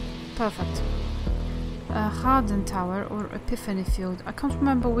 Perfect. Harden Tower or Epiphany Field. I can't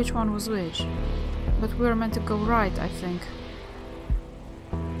remember which one was which. But we were meant to go right, I think.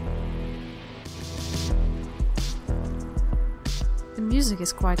 The music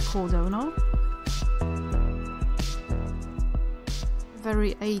is quite cool though, no?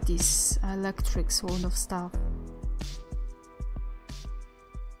 Very 80s electric sort of stuff.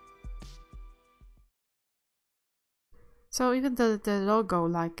 So even the logo,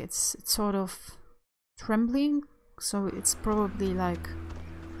 like it's sort of trembling, so it's probably like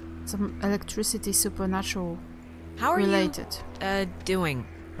some electricity supernatural How are related. you doing?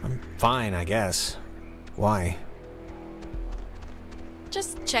 I'm fine, I guess. Why?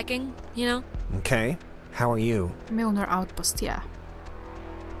 Just checking, you know? Okay. How are you? Milner Outpost, yeah.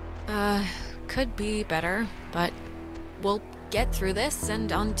 Could be better, but we'll get through this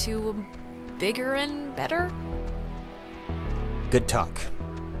and on to bigger and better. Good talk.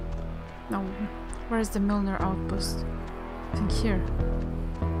 No, where's the Milner Outpost? I think here.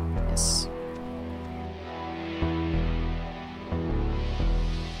 Yes.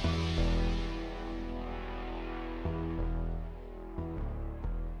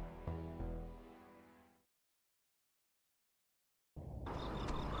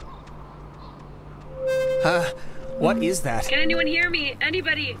 What is that? Can anyone hear me?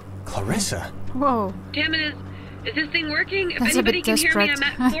 Anybody? Clarissa. Whoa. Damn it, is this thing working? If That's a anybody bit can hear me, I'm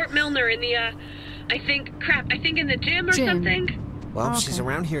desperate. at Fort Milner in the, I think in the gym or something. Well, Okay. she's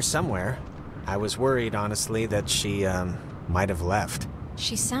around here somewhere. I was worried, honestly, that she, might have left.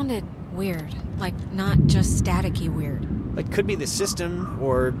 She sounded weird, like not just staticky weird. It could be the system,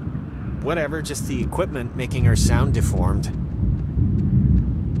 or whatever, just the equipment making her sound deformed.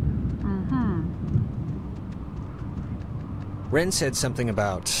 Ren said something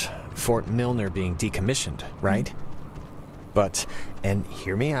about Fort Milner being decommissioned, right? But, and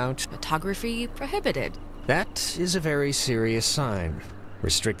hear me out, Photography prohibited. that is a very serious sign.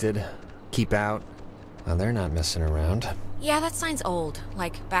 Restricted, keep out. Well, they're not messing around. Yeah, that sign's old,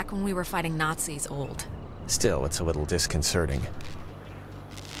 like back when we were fighting Nazis old. Still, it's a little disconcerting.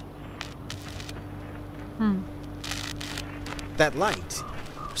 That light,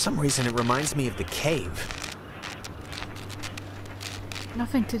 for some reason it reminds me of the cave.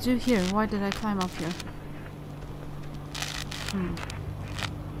 Nothing to do here. Why did I climb up here?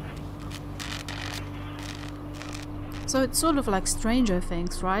 So it's sort of like Stranger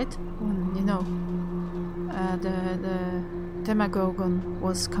Things, right? When, you know, the Demagogon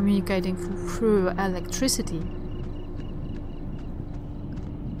was communicating through electricity.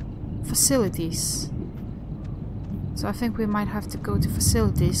 Facilities. So I think we might have to go to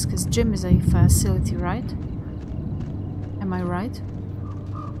facilities, because gym is a facility, right? Am I right?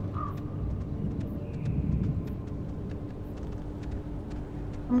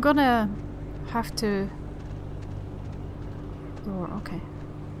 I'm gonna have to... Door, okay.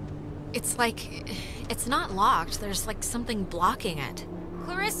 It's like, it's not locked. There's like something blocking it.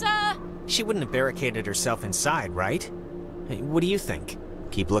 Clarissa! She wouldn't have barricaded herself inside, right? Hey, what do you think?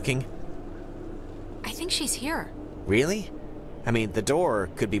 Keep looking? I think she's here. Really? I mean, the door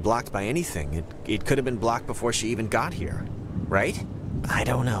could be blocked by anything. It could have been blocked before she even got here, right? I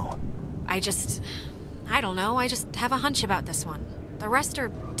don't know. I don't know. I just have a hunch about this one. The rest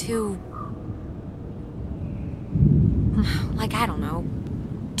are too... like, I don't know.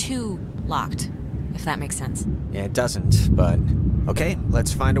 Too locked, if that makes sense. Yeah, it doesn't, but Okay,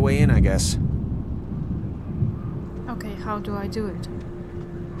 let's find a way in, I guess. Okay, how do I do it?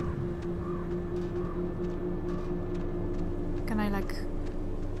 Can I, like,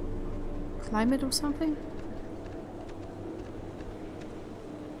 climb it or something?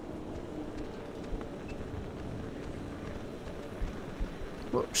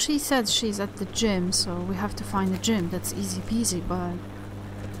 Well, she said she's at the gym, so we have to find the gym. That's easy peasy, but...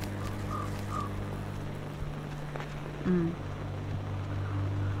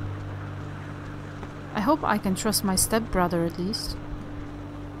 I hope I can trust my stepbrother at least.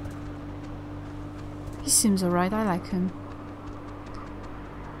 He seems alright, I like him.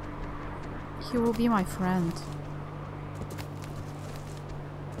 He will be my friend.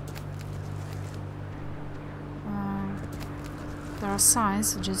 There are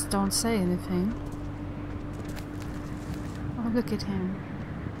signs, just don't say anything. Oh, look at him.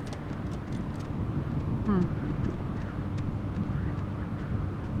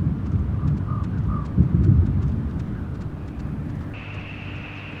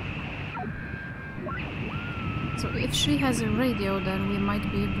 So if she has a radio, then we might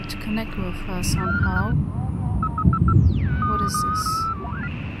be able to connect with her somehow. What is this?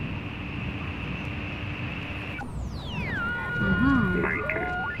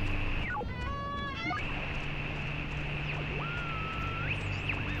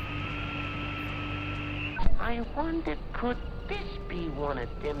 I wonder, could this be one of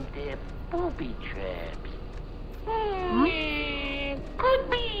them there booby traps? Could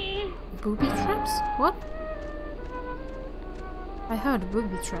be. Booby traps? What? I heard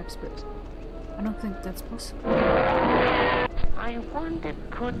booby traps, but I don't think that's possible. I wonder,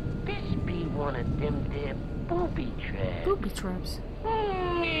 could this be one of them there booby traps? Booby traps?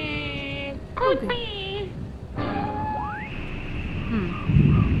 Could be.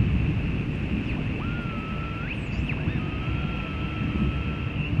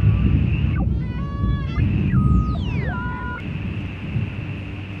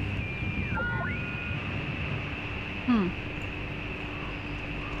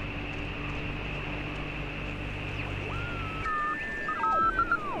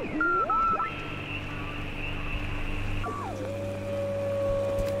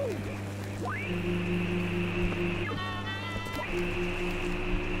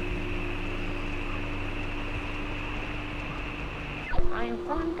 I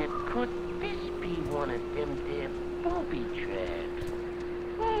wonder, could this be one of them there booby traps?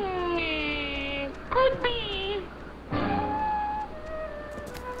 Could be.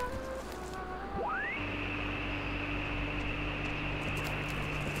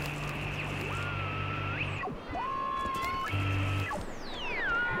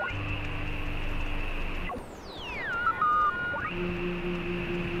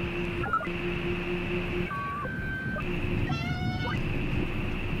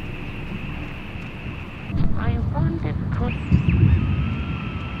 I wonder, could be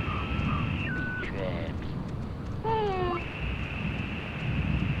traps.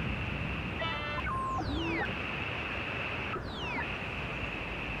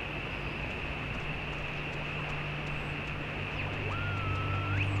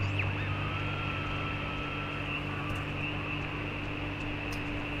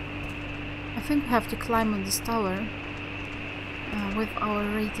 I think we have to climb on this tower with our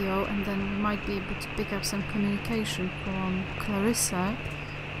radio, and then we might be able to pick up some communication from Clarissa,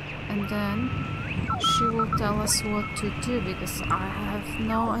 and then she will tell us what to do, because I have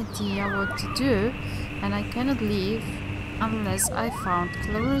no idea what to do and I cannot leave unless I found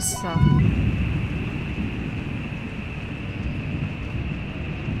Clarissa.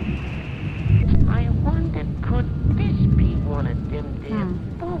 I wonder, could this be one of them there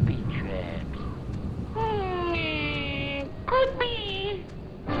booby traps? Could be.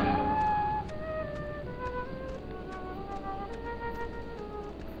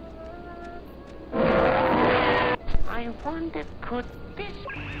 I wonder, could this...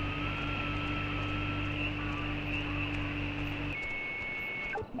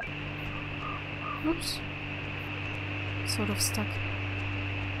 Oops. Sort of stuck.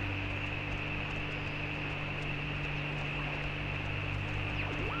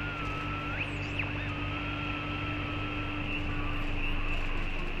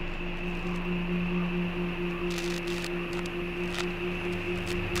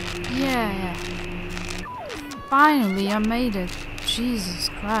 Yeah. Finally, I made it. Jesus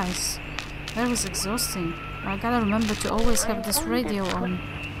Christ. That was exhausting. I gotta remember to always have this radio on.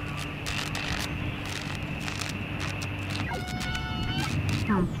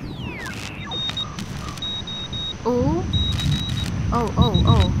 Oh.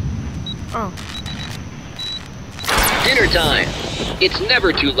 Oh. Dinner time! It's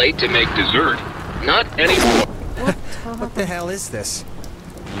never too late to make dessert. Not anymore. What the hell is this?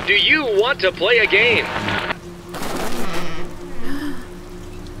 Do you want to play a game?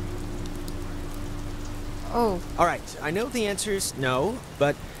 Oh. Alright, I know the answer is no,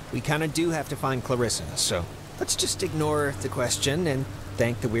 but we kinda do have to find Clarissa, so let's just ignore the question and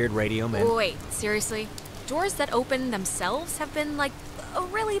thank the weird radio man. Wait, seriously? Doors that open themselves have been, like, a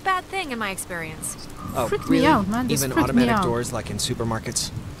really bad thing in my experience. Oh, freaked really? me out, man. This Even freaked me automatic out. doors like in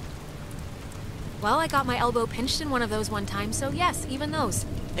supermarkets? Well, I got my elbow pinched in one of those one time, so yes, even those.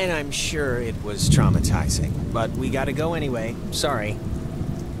 And I'm sure it was traumatizing, but we gotta go anyway. Sorry.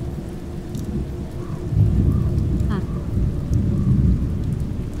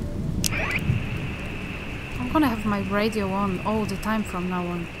 I'm gonna have my radio on all the time from now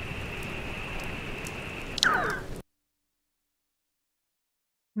on.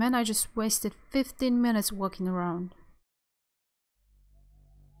 Man, I just wasted 15 minutes walking around.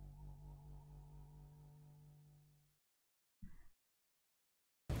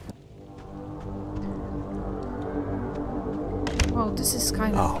 Oh, this is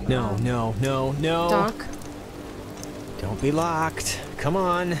kind of... Oh, no. dark. Don't be locked. Come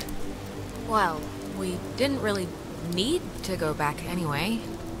on. Well, we didn't really need to go back anyway,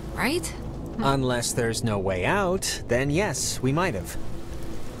 right? Unless there's no way out, then yes, we might have.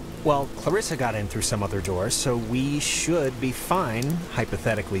 Well, Clarissa got in through some other door, so we should be fine,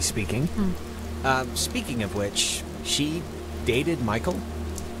 hypothetically speaking. Speaking of which, she dated Michael?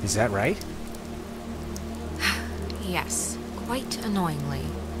 Is that right? Yes, quite annoyingly.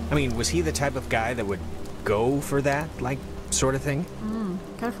 I mean, was he the type of guy that would go for that, like, sort of thing?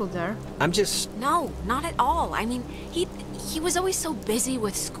 Careful there. I'm just... No, not at all. I mean, he was always so busy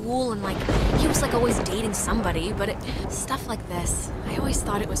with school and, like, he was, like, always dating somebody, but stuff like this, I always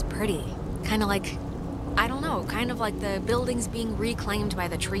thought it was pretty. Kind of like, I don't know, kind of like the buildings being reclaimed by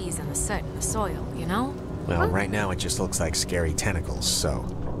the trees and the soot and the soil, you know? Well, right now it just looks like scary tentacles, so...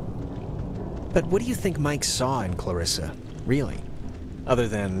 But what do you think Mike saw in Clarissa, really? Other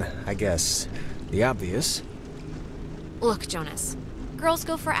than, I guess, the obvious. Look, Jonas. Girls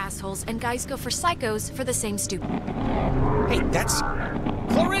go for assholes and guys go for psychos for the same stupid. Hey, that's...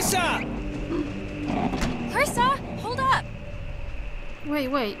 Clarissa! Clarissa, hold up! Wait,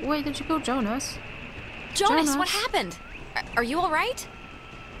 where did you go, Jonas? Jonas, what happened? Are you alright?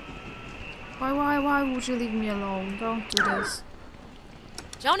 Why would you leave me alone? Don't do this.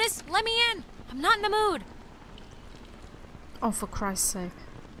 Jonas, let me in! I'm not in the mood! Oh, for Christ's sake.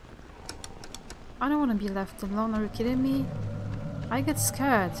 I don't want to be left alone, are you kidding me? I get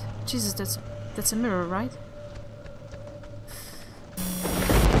scared. Jesus, that's a mirror, right?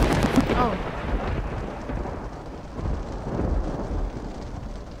 Oh.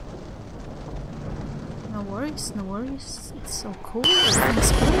 No worries, no worries. It's so cool.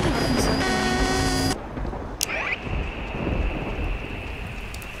 Everything's cool. Everything's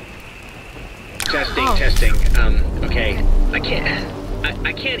okay. Testing. Okay.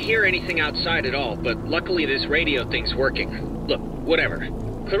 I can't hear anything outside at all, but luckily this radio thing's working. Look, whatever.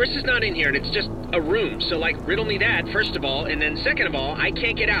 Clarissa's not in here, and it's just a room, so, like, riddle me that, first of all, and then second of all, I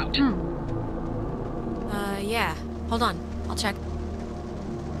can't get out. Yeah. Hold on. I'll check.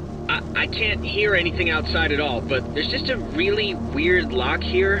 I can't hear anything outside at all, but there's just a really weird lock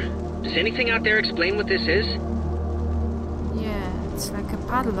here. Does anything out there explain what this is? Yeah, it's like a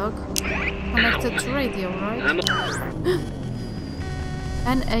padlock connected to radio, right?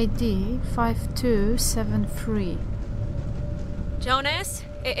 NAD 5273. Jonas,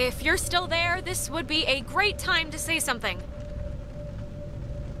 if you're still there, this would be a great time to say something.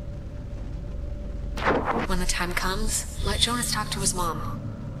 When the time comes, let Jonas talk to his mom.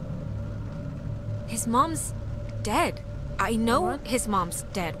 His mom's dead. I know his mom's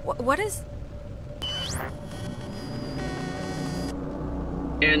dead. What is...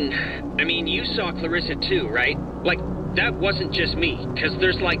 And, I mean, you saw Clarissa too, right? Like, that wasn't just me, because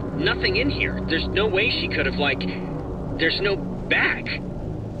there's, like, nothing in here. There's no way she could have, like... There's no bag.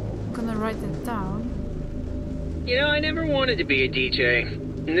 I'm gonna write it down. You know, I never wanted to be a DJ.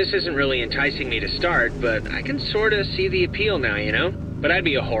 And this isn't really enticing me to start, but I can sort of see the appeal now, you know? But I'd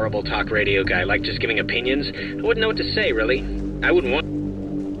be a horrible talk radio guy, like just giving opinions. I wouldn't know what to say, really. I wouldn't want...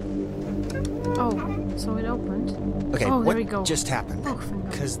 Oh, so it opened. Okay, oh, there we go. What just happened?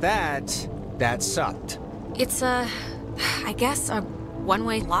 Because that sucked. It's I guess a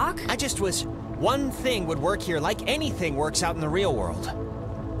one-way lock? I just was... One thing would work here like anything works out in the real world.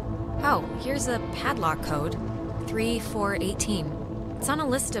 Oh, here's a padlock code. 3418. It's on a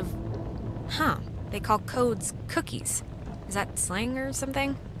list of... Huh. They call codes cookies. Is that slang or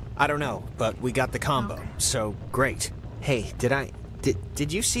something? I don't know, but we got the combo, so great. Hey, did I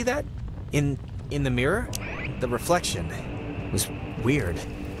Did you see that? In the mirror? The reflection was weird.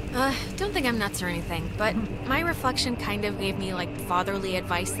 Don't think I'm nuts or anything, but my reflection kind of gave me, like, fatherly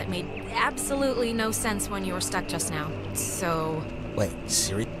advice that made absolutely no sense when you were stuck just now. So... Wait,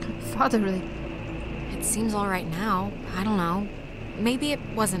 Siri? Fatherly? It seems alright now. I don't know. Maybe it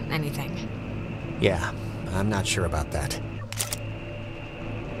wasn't anything. Yeah, I'm not sure about that.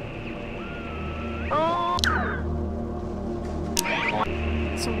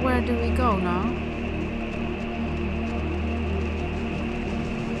 So where do we go now?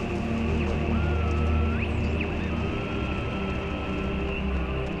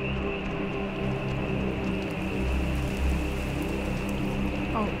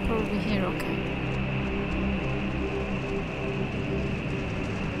 Oh, probably here, okay.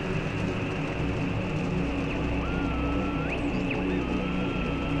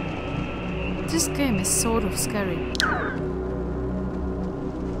 This game is sort of scary.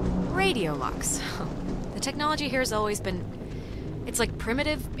 Radio locks. The technology here has always been... It's like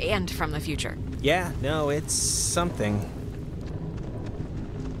primitive and from the future. Yeah, no, it's something.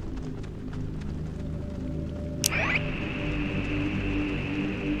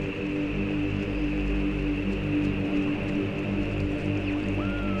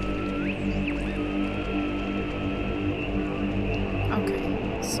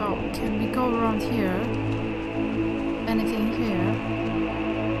 Okay, so can we go around here? Anything here?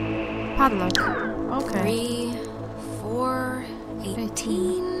 Padlock. Okay. 3, 4,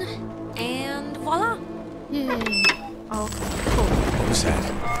 18, and voila! Yay! Okay, cool. What was that?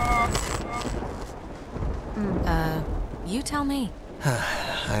 You tell me.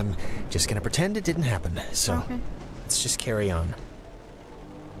 I'm just gonna pretend it didn't happen, so Okay. let's just carry on.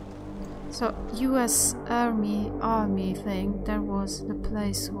 So, US Army thing, that was the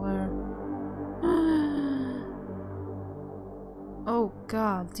place where... Oh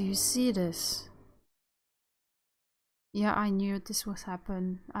god, do you see this? Yeah, I knew this would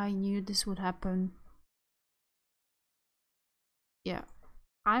happen. I knew this would happen. Yeah.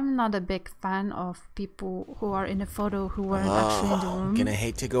 I'm not a big fan of people who are in the photo who weren't actually in the room. I'm gonna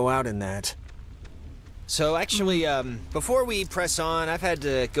hate to go out in that. So actually, before we press on, I've had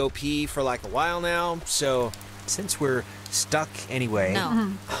to go pee for like a while now, so since we're stuck anyway...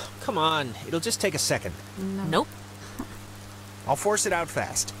 No. Come on, it'll just take a second. No. Nope. I'll force it out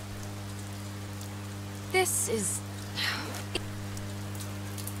fast. This is...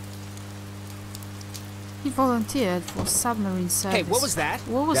 He volunteered for submarine service. Hey, what was that?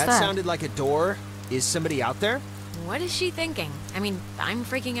 What was that? That sounded like a door. Is somebody out there? What is she thinking? I mean, I'm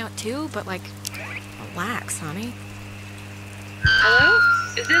freaking out too, but like... Relax, honey. Hello?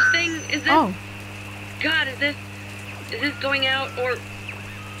 Is this... Oh. God, is this going out or...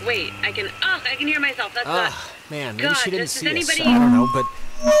 Wait, I can hear myself. That's not... Man, maybe God, she didn't does see us. anybody... I don't know, but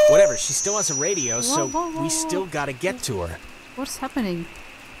whatever. She still has a radio, so whoa, we still gotta get to her. What's happening?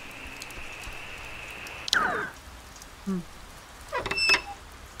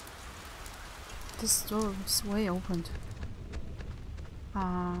 This door is way opened.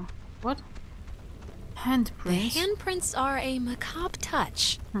 What? Handprints? The handprints are a macabre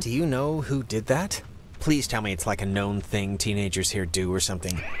touch. Do you know who did that? Please tell me it's like a known thing teenagers here do or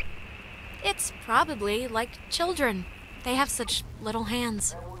something. It's probably like children. They have such little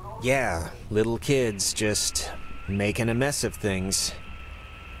hands. Yeah, little kids just making a mess of things.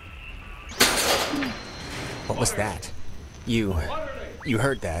 What was that? You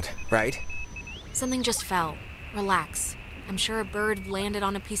heard that, right? Something just fell. Relax. I'm sure a bird landed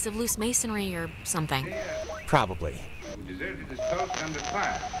on a piece of loose masonry or something. Probably. Who deserted his post under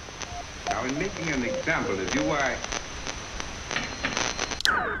fire. Now, in making an example of you,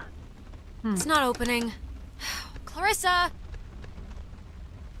 It's not opening. Clarissa!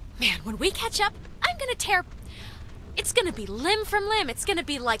 Man, when we catch up, I'm gonna tear... It's gonna be limb from limb. It's gonna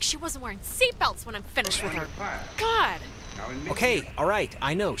be like she wasn't wearing seatbelts when I'm finished with her. God! Okay, alright,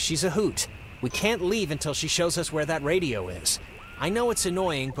 I know, she's a hoot. We can't leave until she shows us where that radio is. I know it's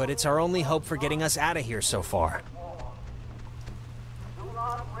annoying, but it's our only hope for getting us out of here so far.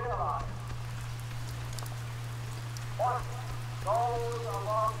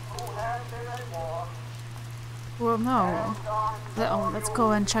 Well, no. Let's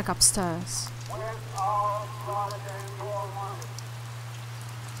go and check upstairs.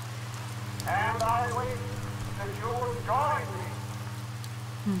 And I wish that you would join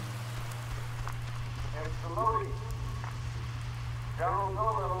me in saluting General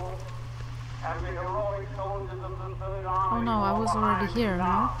Doolittle and the heroic soldiers of the Third Army. Oh no, I was already here,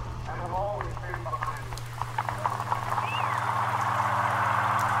 no? And have always been behind me.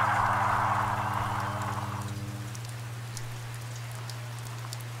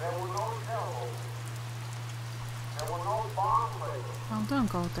 There were no shells. There were no bomb layers. Oh, don't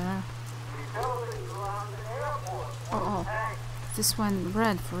go there. The buildings around the airport. Oh, this went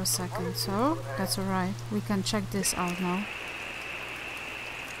red for a second, so that's alright. We can check this out now.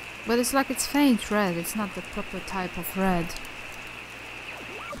 But it's like it's faint red, it's not the proper type of red.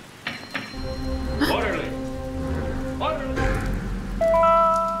 Orderly!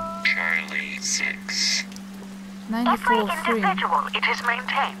 Charlie 6. 94-3. Individual it is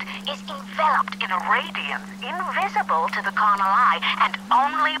maintained is enveloped in a radiance invisible to the carnal eye and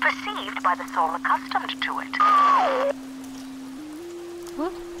only perceived by the soul accustomed to it.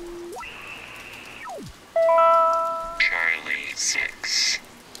 What? Charlie 6.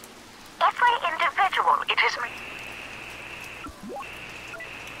 Every individual it is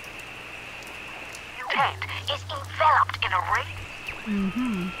maintained is enveloped in a radiance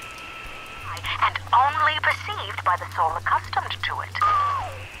and only perceived by the soul accustomed to it.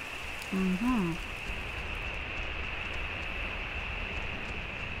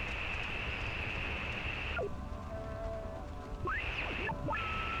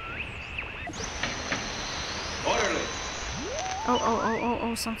 Orderly!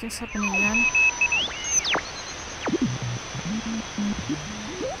 Oh, something's happening again.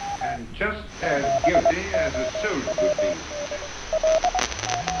 And just as guilty as a soldier would be.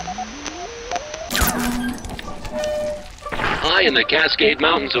 High in the Cascade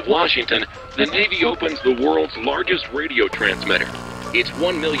Mountains of Washington, the Navy opens the world's largest radio transmitter. Its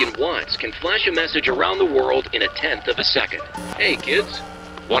 1 million watts can flash a message around the world in 1/10 of a second. Hey kids,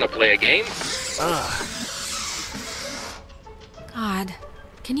 wanna play a game? God,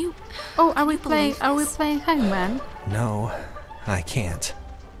 can you... Oh, are we playing Hangman? No, I can't.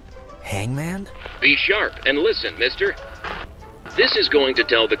 Hangman? Be sharp and listen, mister. This is going to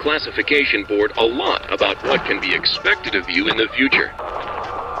tell the classification board a lot about what can be expected of you in the future.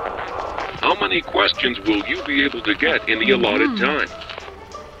 How many questions will you be able to get in the allotted time?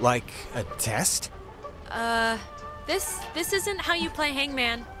 Like a test? This isn't how you play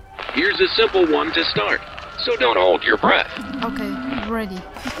Hangman. Here's a simple one to start, so don't hold your breath. Okay, ready.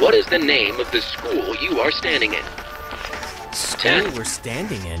 What is the name of the school you are standing in? School we're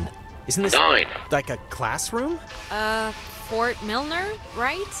standing in? Isn't this 9. like a classroom? Fort Milner,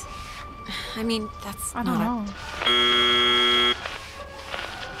 right? I mean, that's I don't know.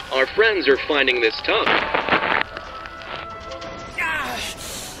 Our friends are finding this tough.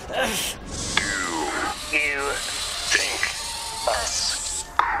 Do you think us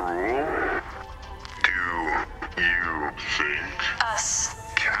cruel? Do you think us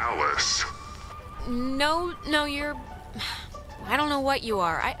callous? No, you're... I don't know what you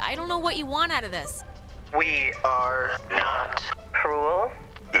are. I don't know what you want out of this. We are not cruel.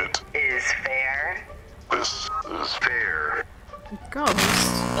 It Is fair. This is fair. Ghost.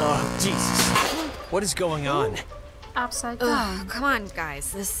 Oh, Jesus. What is going on? Upside down. Come on,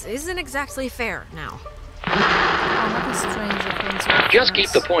 guys. This isn't exactly fair now. Another Stranger Things reference. Just keep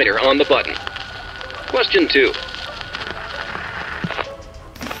the pointer on the button. Question 2.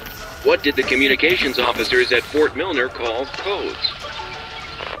 What did the communications officers at Fort Milner call codes?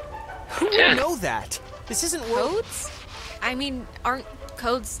 Who would 10. know that? This isn't Codes? I mean, aren't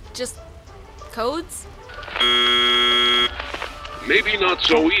codes just codes? Maybe not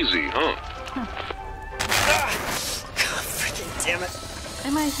so easy, huh? Freaking damn it.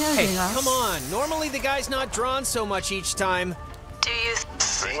 Am I hearing Hey, us? come on. Normally the guy's not drawn so much each time. Do you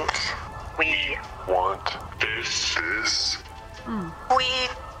Think we want this? we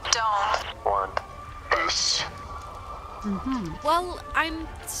don't Want this? Well, I'm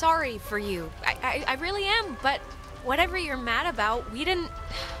sorry for you. I really am, but whatever you're mad about, we didn't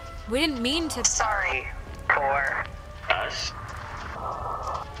mean to... sorry for Us?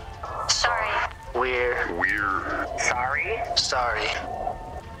 sorry. We're Sorry.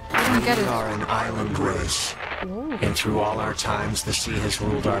 I don't get We it. are an island race, and through all our times the sea has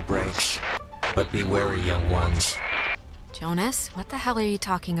ruled our breaks. But be wary, young ones. Jonas, what the hell are you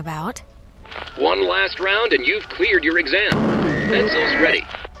talking about? One last round and you've cleared your exam. Pencils ready.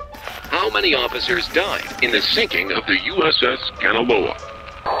 How many officers died in the sinking of the USS Kanaloa?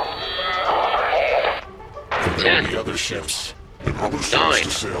 10. the other ships. 9.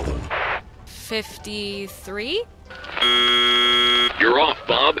 53? You're off,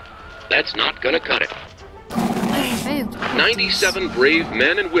 Bob. That's not gonna cut it. Failed. 97 brave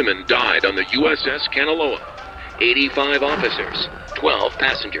men and women died on the USS Kanaloa. 85 officers, 12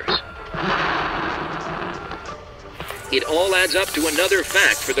 passengers. It all adds up to another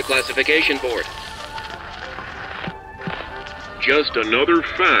fact for the classification board. Just another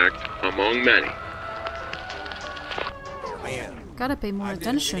fact among many. gotta pay more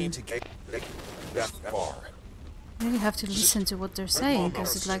attention. I really have to listen to what they're saying,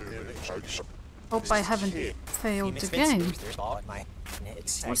 because it's like, hope I haven't failed the game.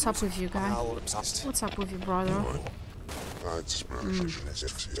 What's up with you, guy? What's up with you, brother?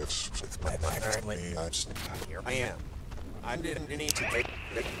 Here I am. I didn't need to take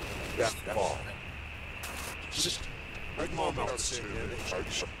that far. Just like mom said,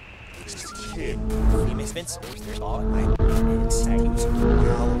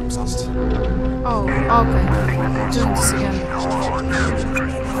 oh, okay. Doing this again.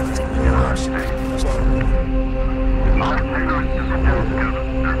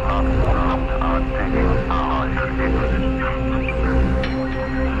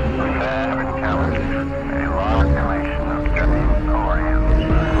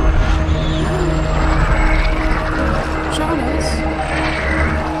 Jonas?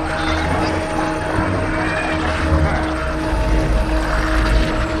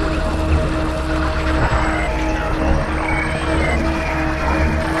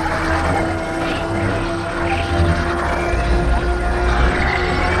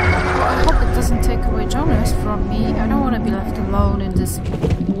 Doesn't take away Jonas from me. I don't want to be left alone in this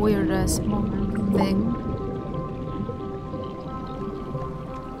weird-ass moment thing.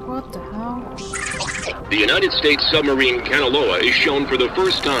 What the hell? The United States submarine Kanaloa is shown for the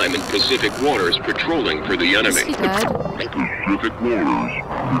first time in Pacific waters patrolling for the enemy. Is he dead? Pacific waters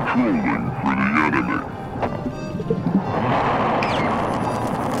patrolling for the enemy.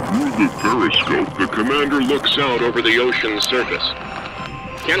 Through the periscope, the commander looks out over the ocean's surface.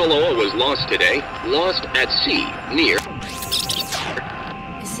 Kanaloa was lost today, lost at sea, near...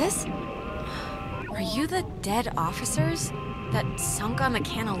 Is this... Are you the dead officers that sunk on the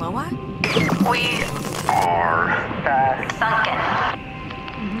Kanaloa? We are sunken.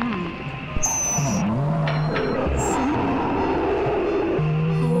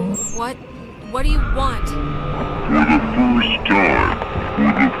 What do you want? For the first time.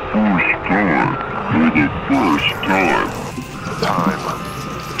 Time.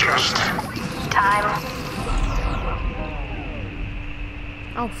 Just time.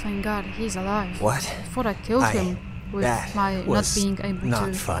 Oh, thank God, he's alive. What? I thought I killed him with my not being able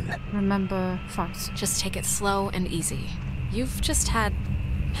to remember facts. Just take it slow and easy. You've just had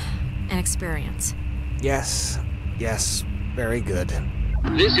an experience. Yes, very good.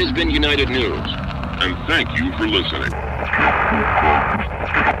 This has been United News, and thank you for listening.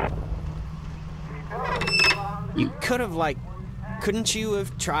 You could have, couldn't you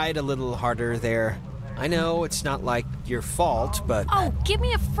have tried a little harder there? I know it's not like your fault, but... Oh, give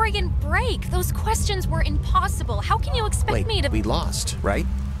me a friggin' break! Those questions were impossible. How can you expect me to... we lost, right?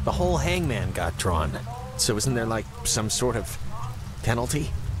 The whole hangman got drawn. So isn't there, some sort of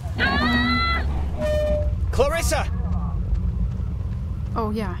penalty? Clarissa! Oh,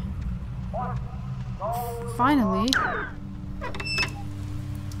 yeah. Finally.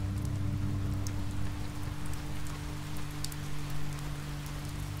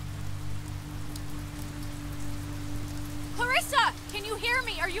 Clarissa! Can you hear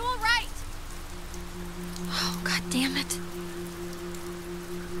me? Are you alright? Oh, God damn it.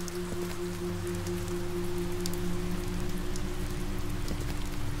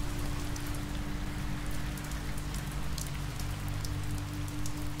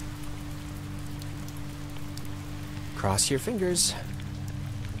 Cross your fingers.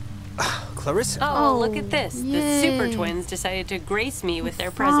 Clarissa. Oh, look at this. Yay. The Super Twins decided to grace me with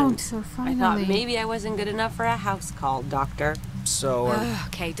their Found present. her, I finally. thought maybe I wasn't good enough for a house call, Doctor. So,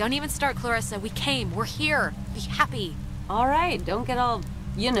 Okay, don't even start, Clarissa. We came. We're here. Be happy. All right, don't get all,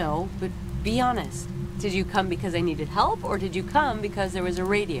 but be honest. Did you come because I needed help, or did you come because there was a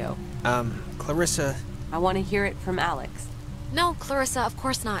radio? Clarissa... I want to hear it from Alex. No, Clarissa, of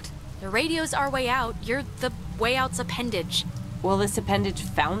course not. The radio's our way out. You're the way out's appendage. Well, this appendage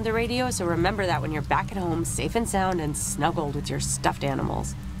found the radio, so remember that when you're back at home, safe and sound, and snuggled with your stuffed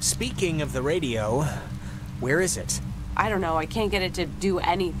animals. Speaking of the radio, where is it? I don't know, I can't get it to do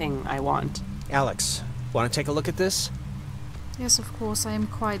anything I want. Alex, want to take a look at this? Yes, of course, I am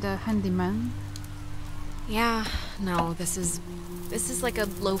quite a handyman. Yeah, no, this is like a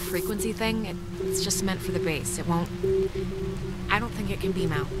low frequency thing. It's just meant for the base. It won't... I don't think it can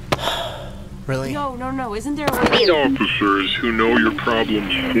beam out. Really? No, isn't there a way... Officers who know your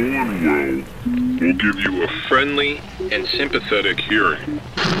problems full and well will give you a friendly and sympathetic hearing.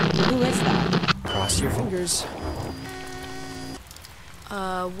 Who is that? Cross your fingers.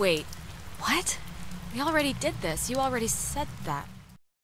 Wait. What? We already did this. You already said that.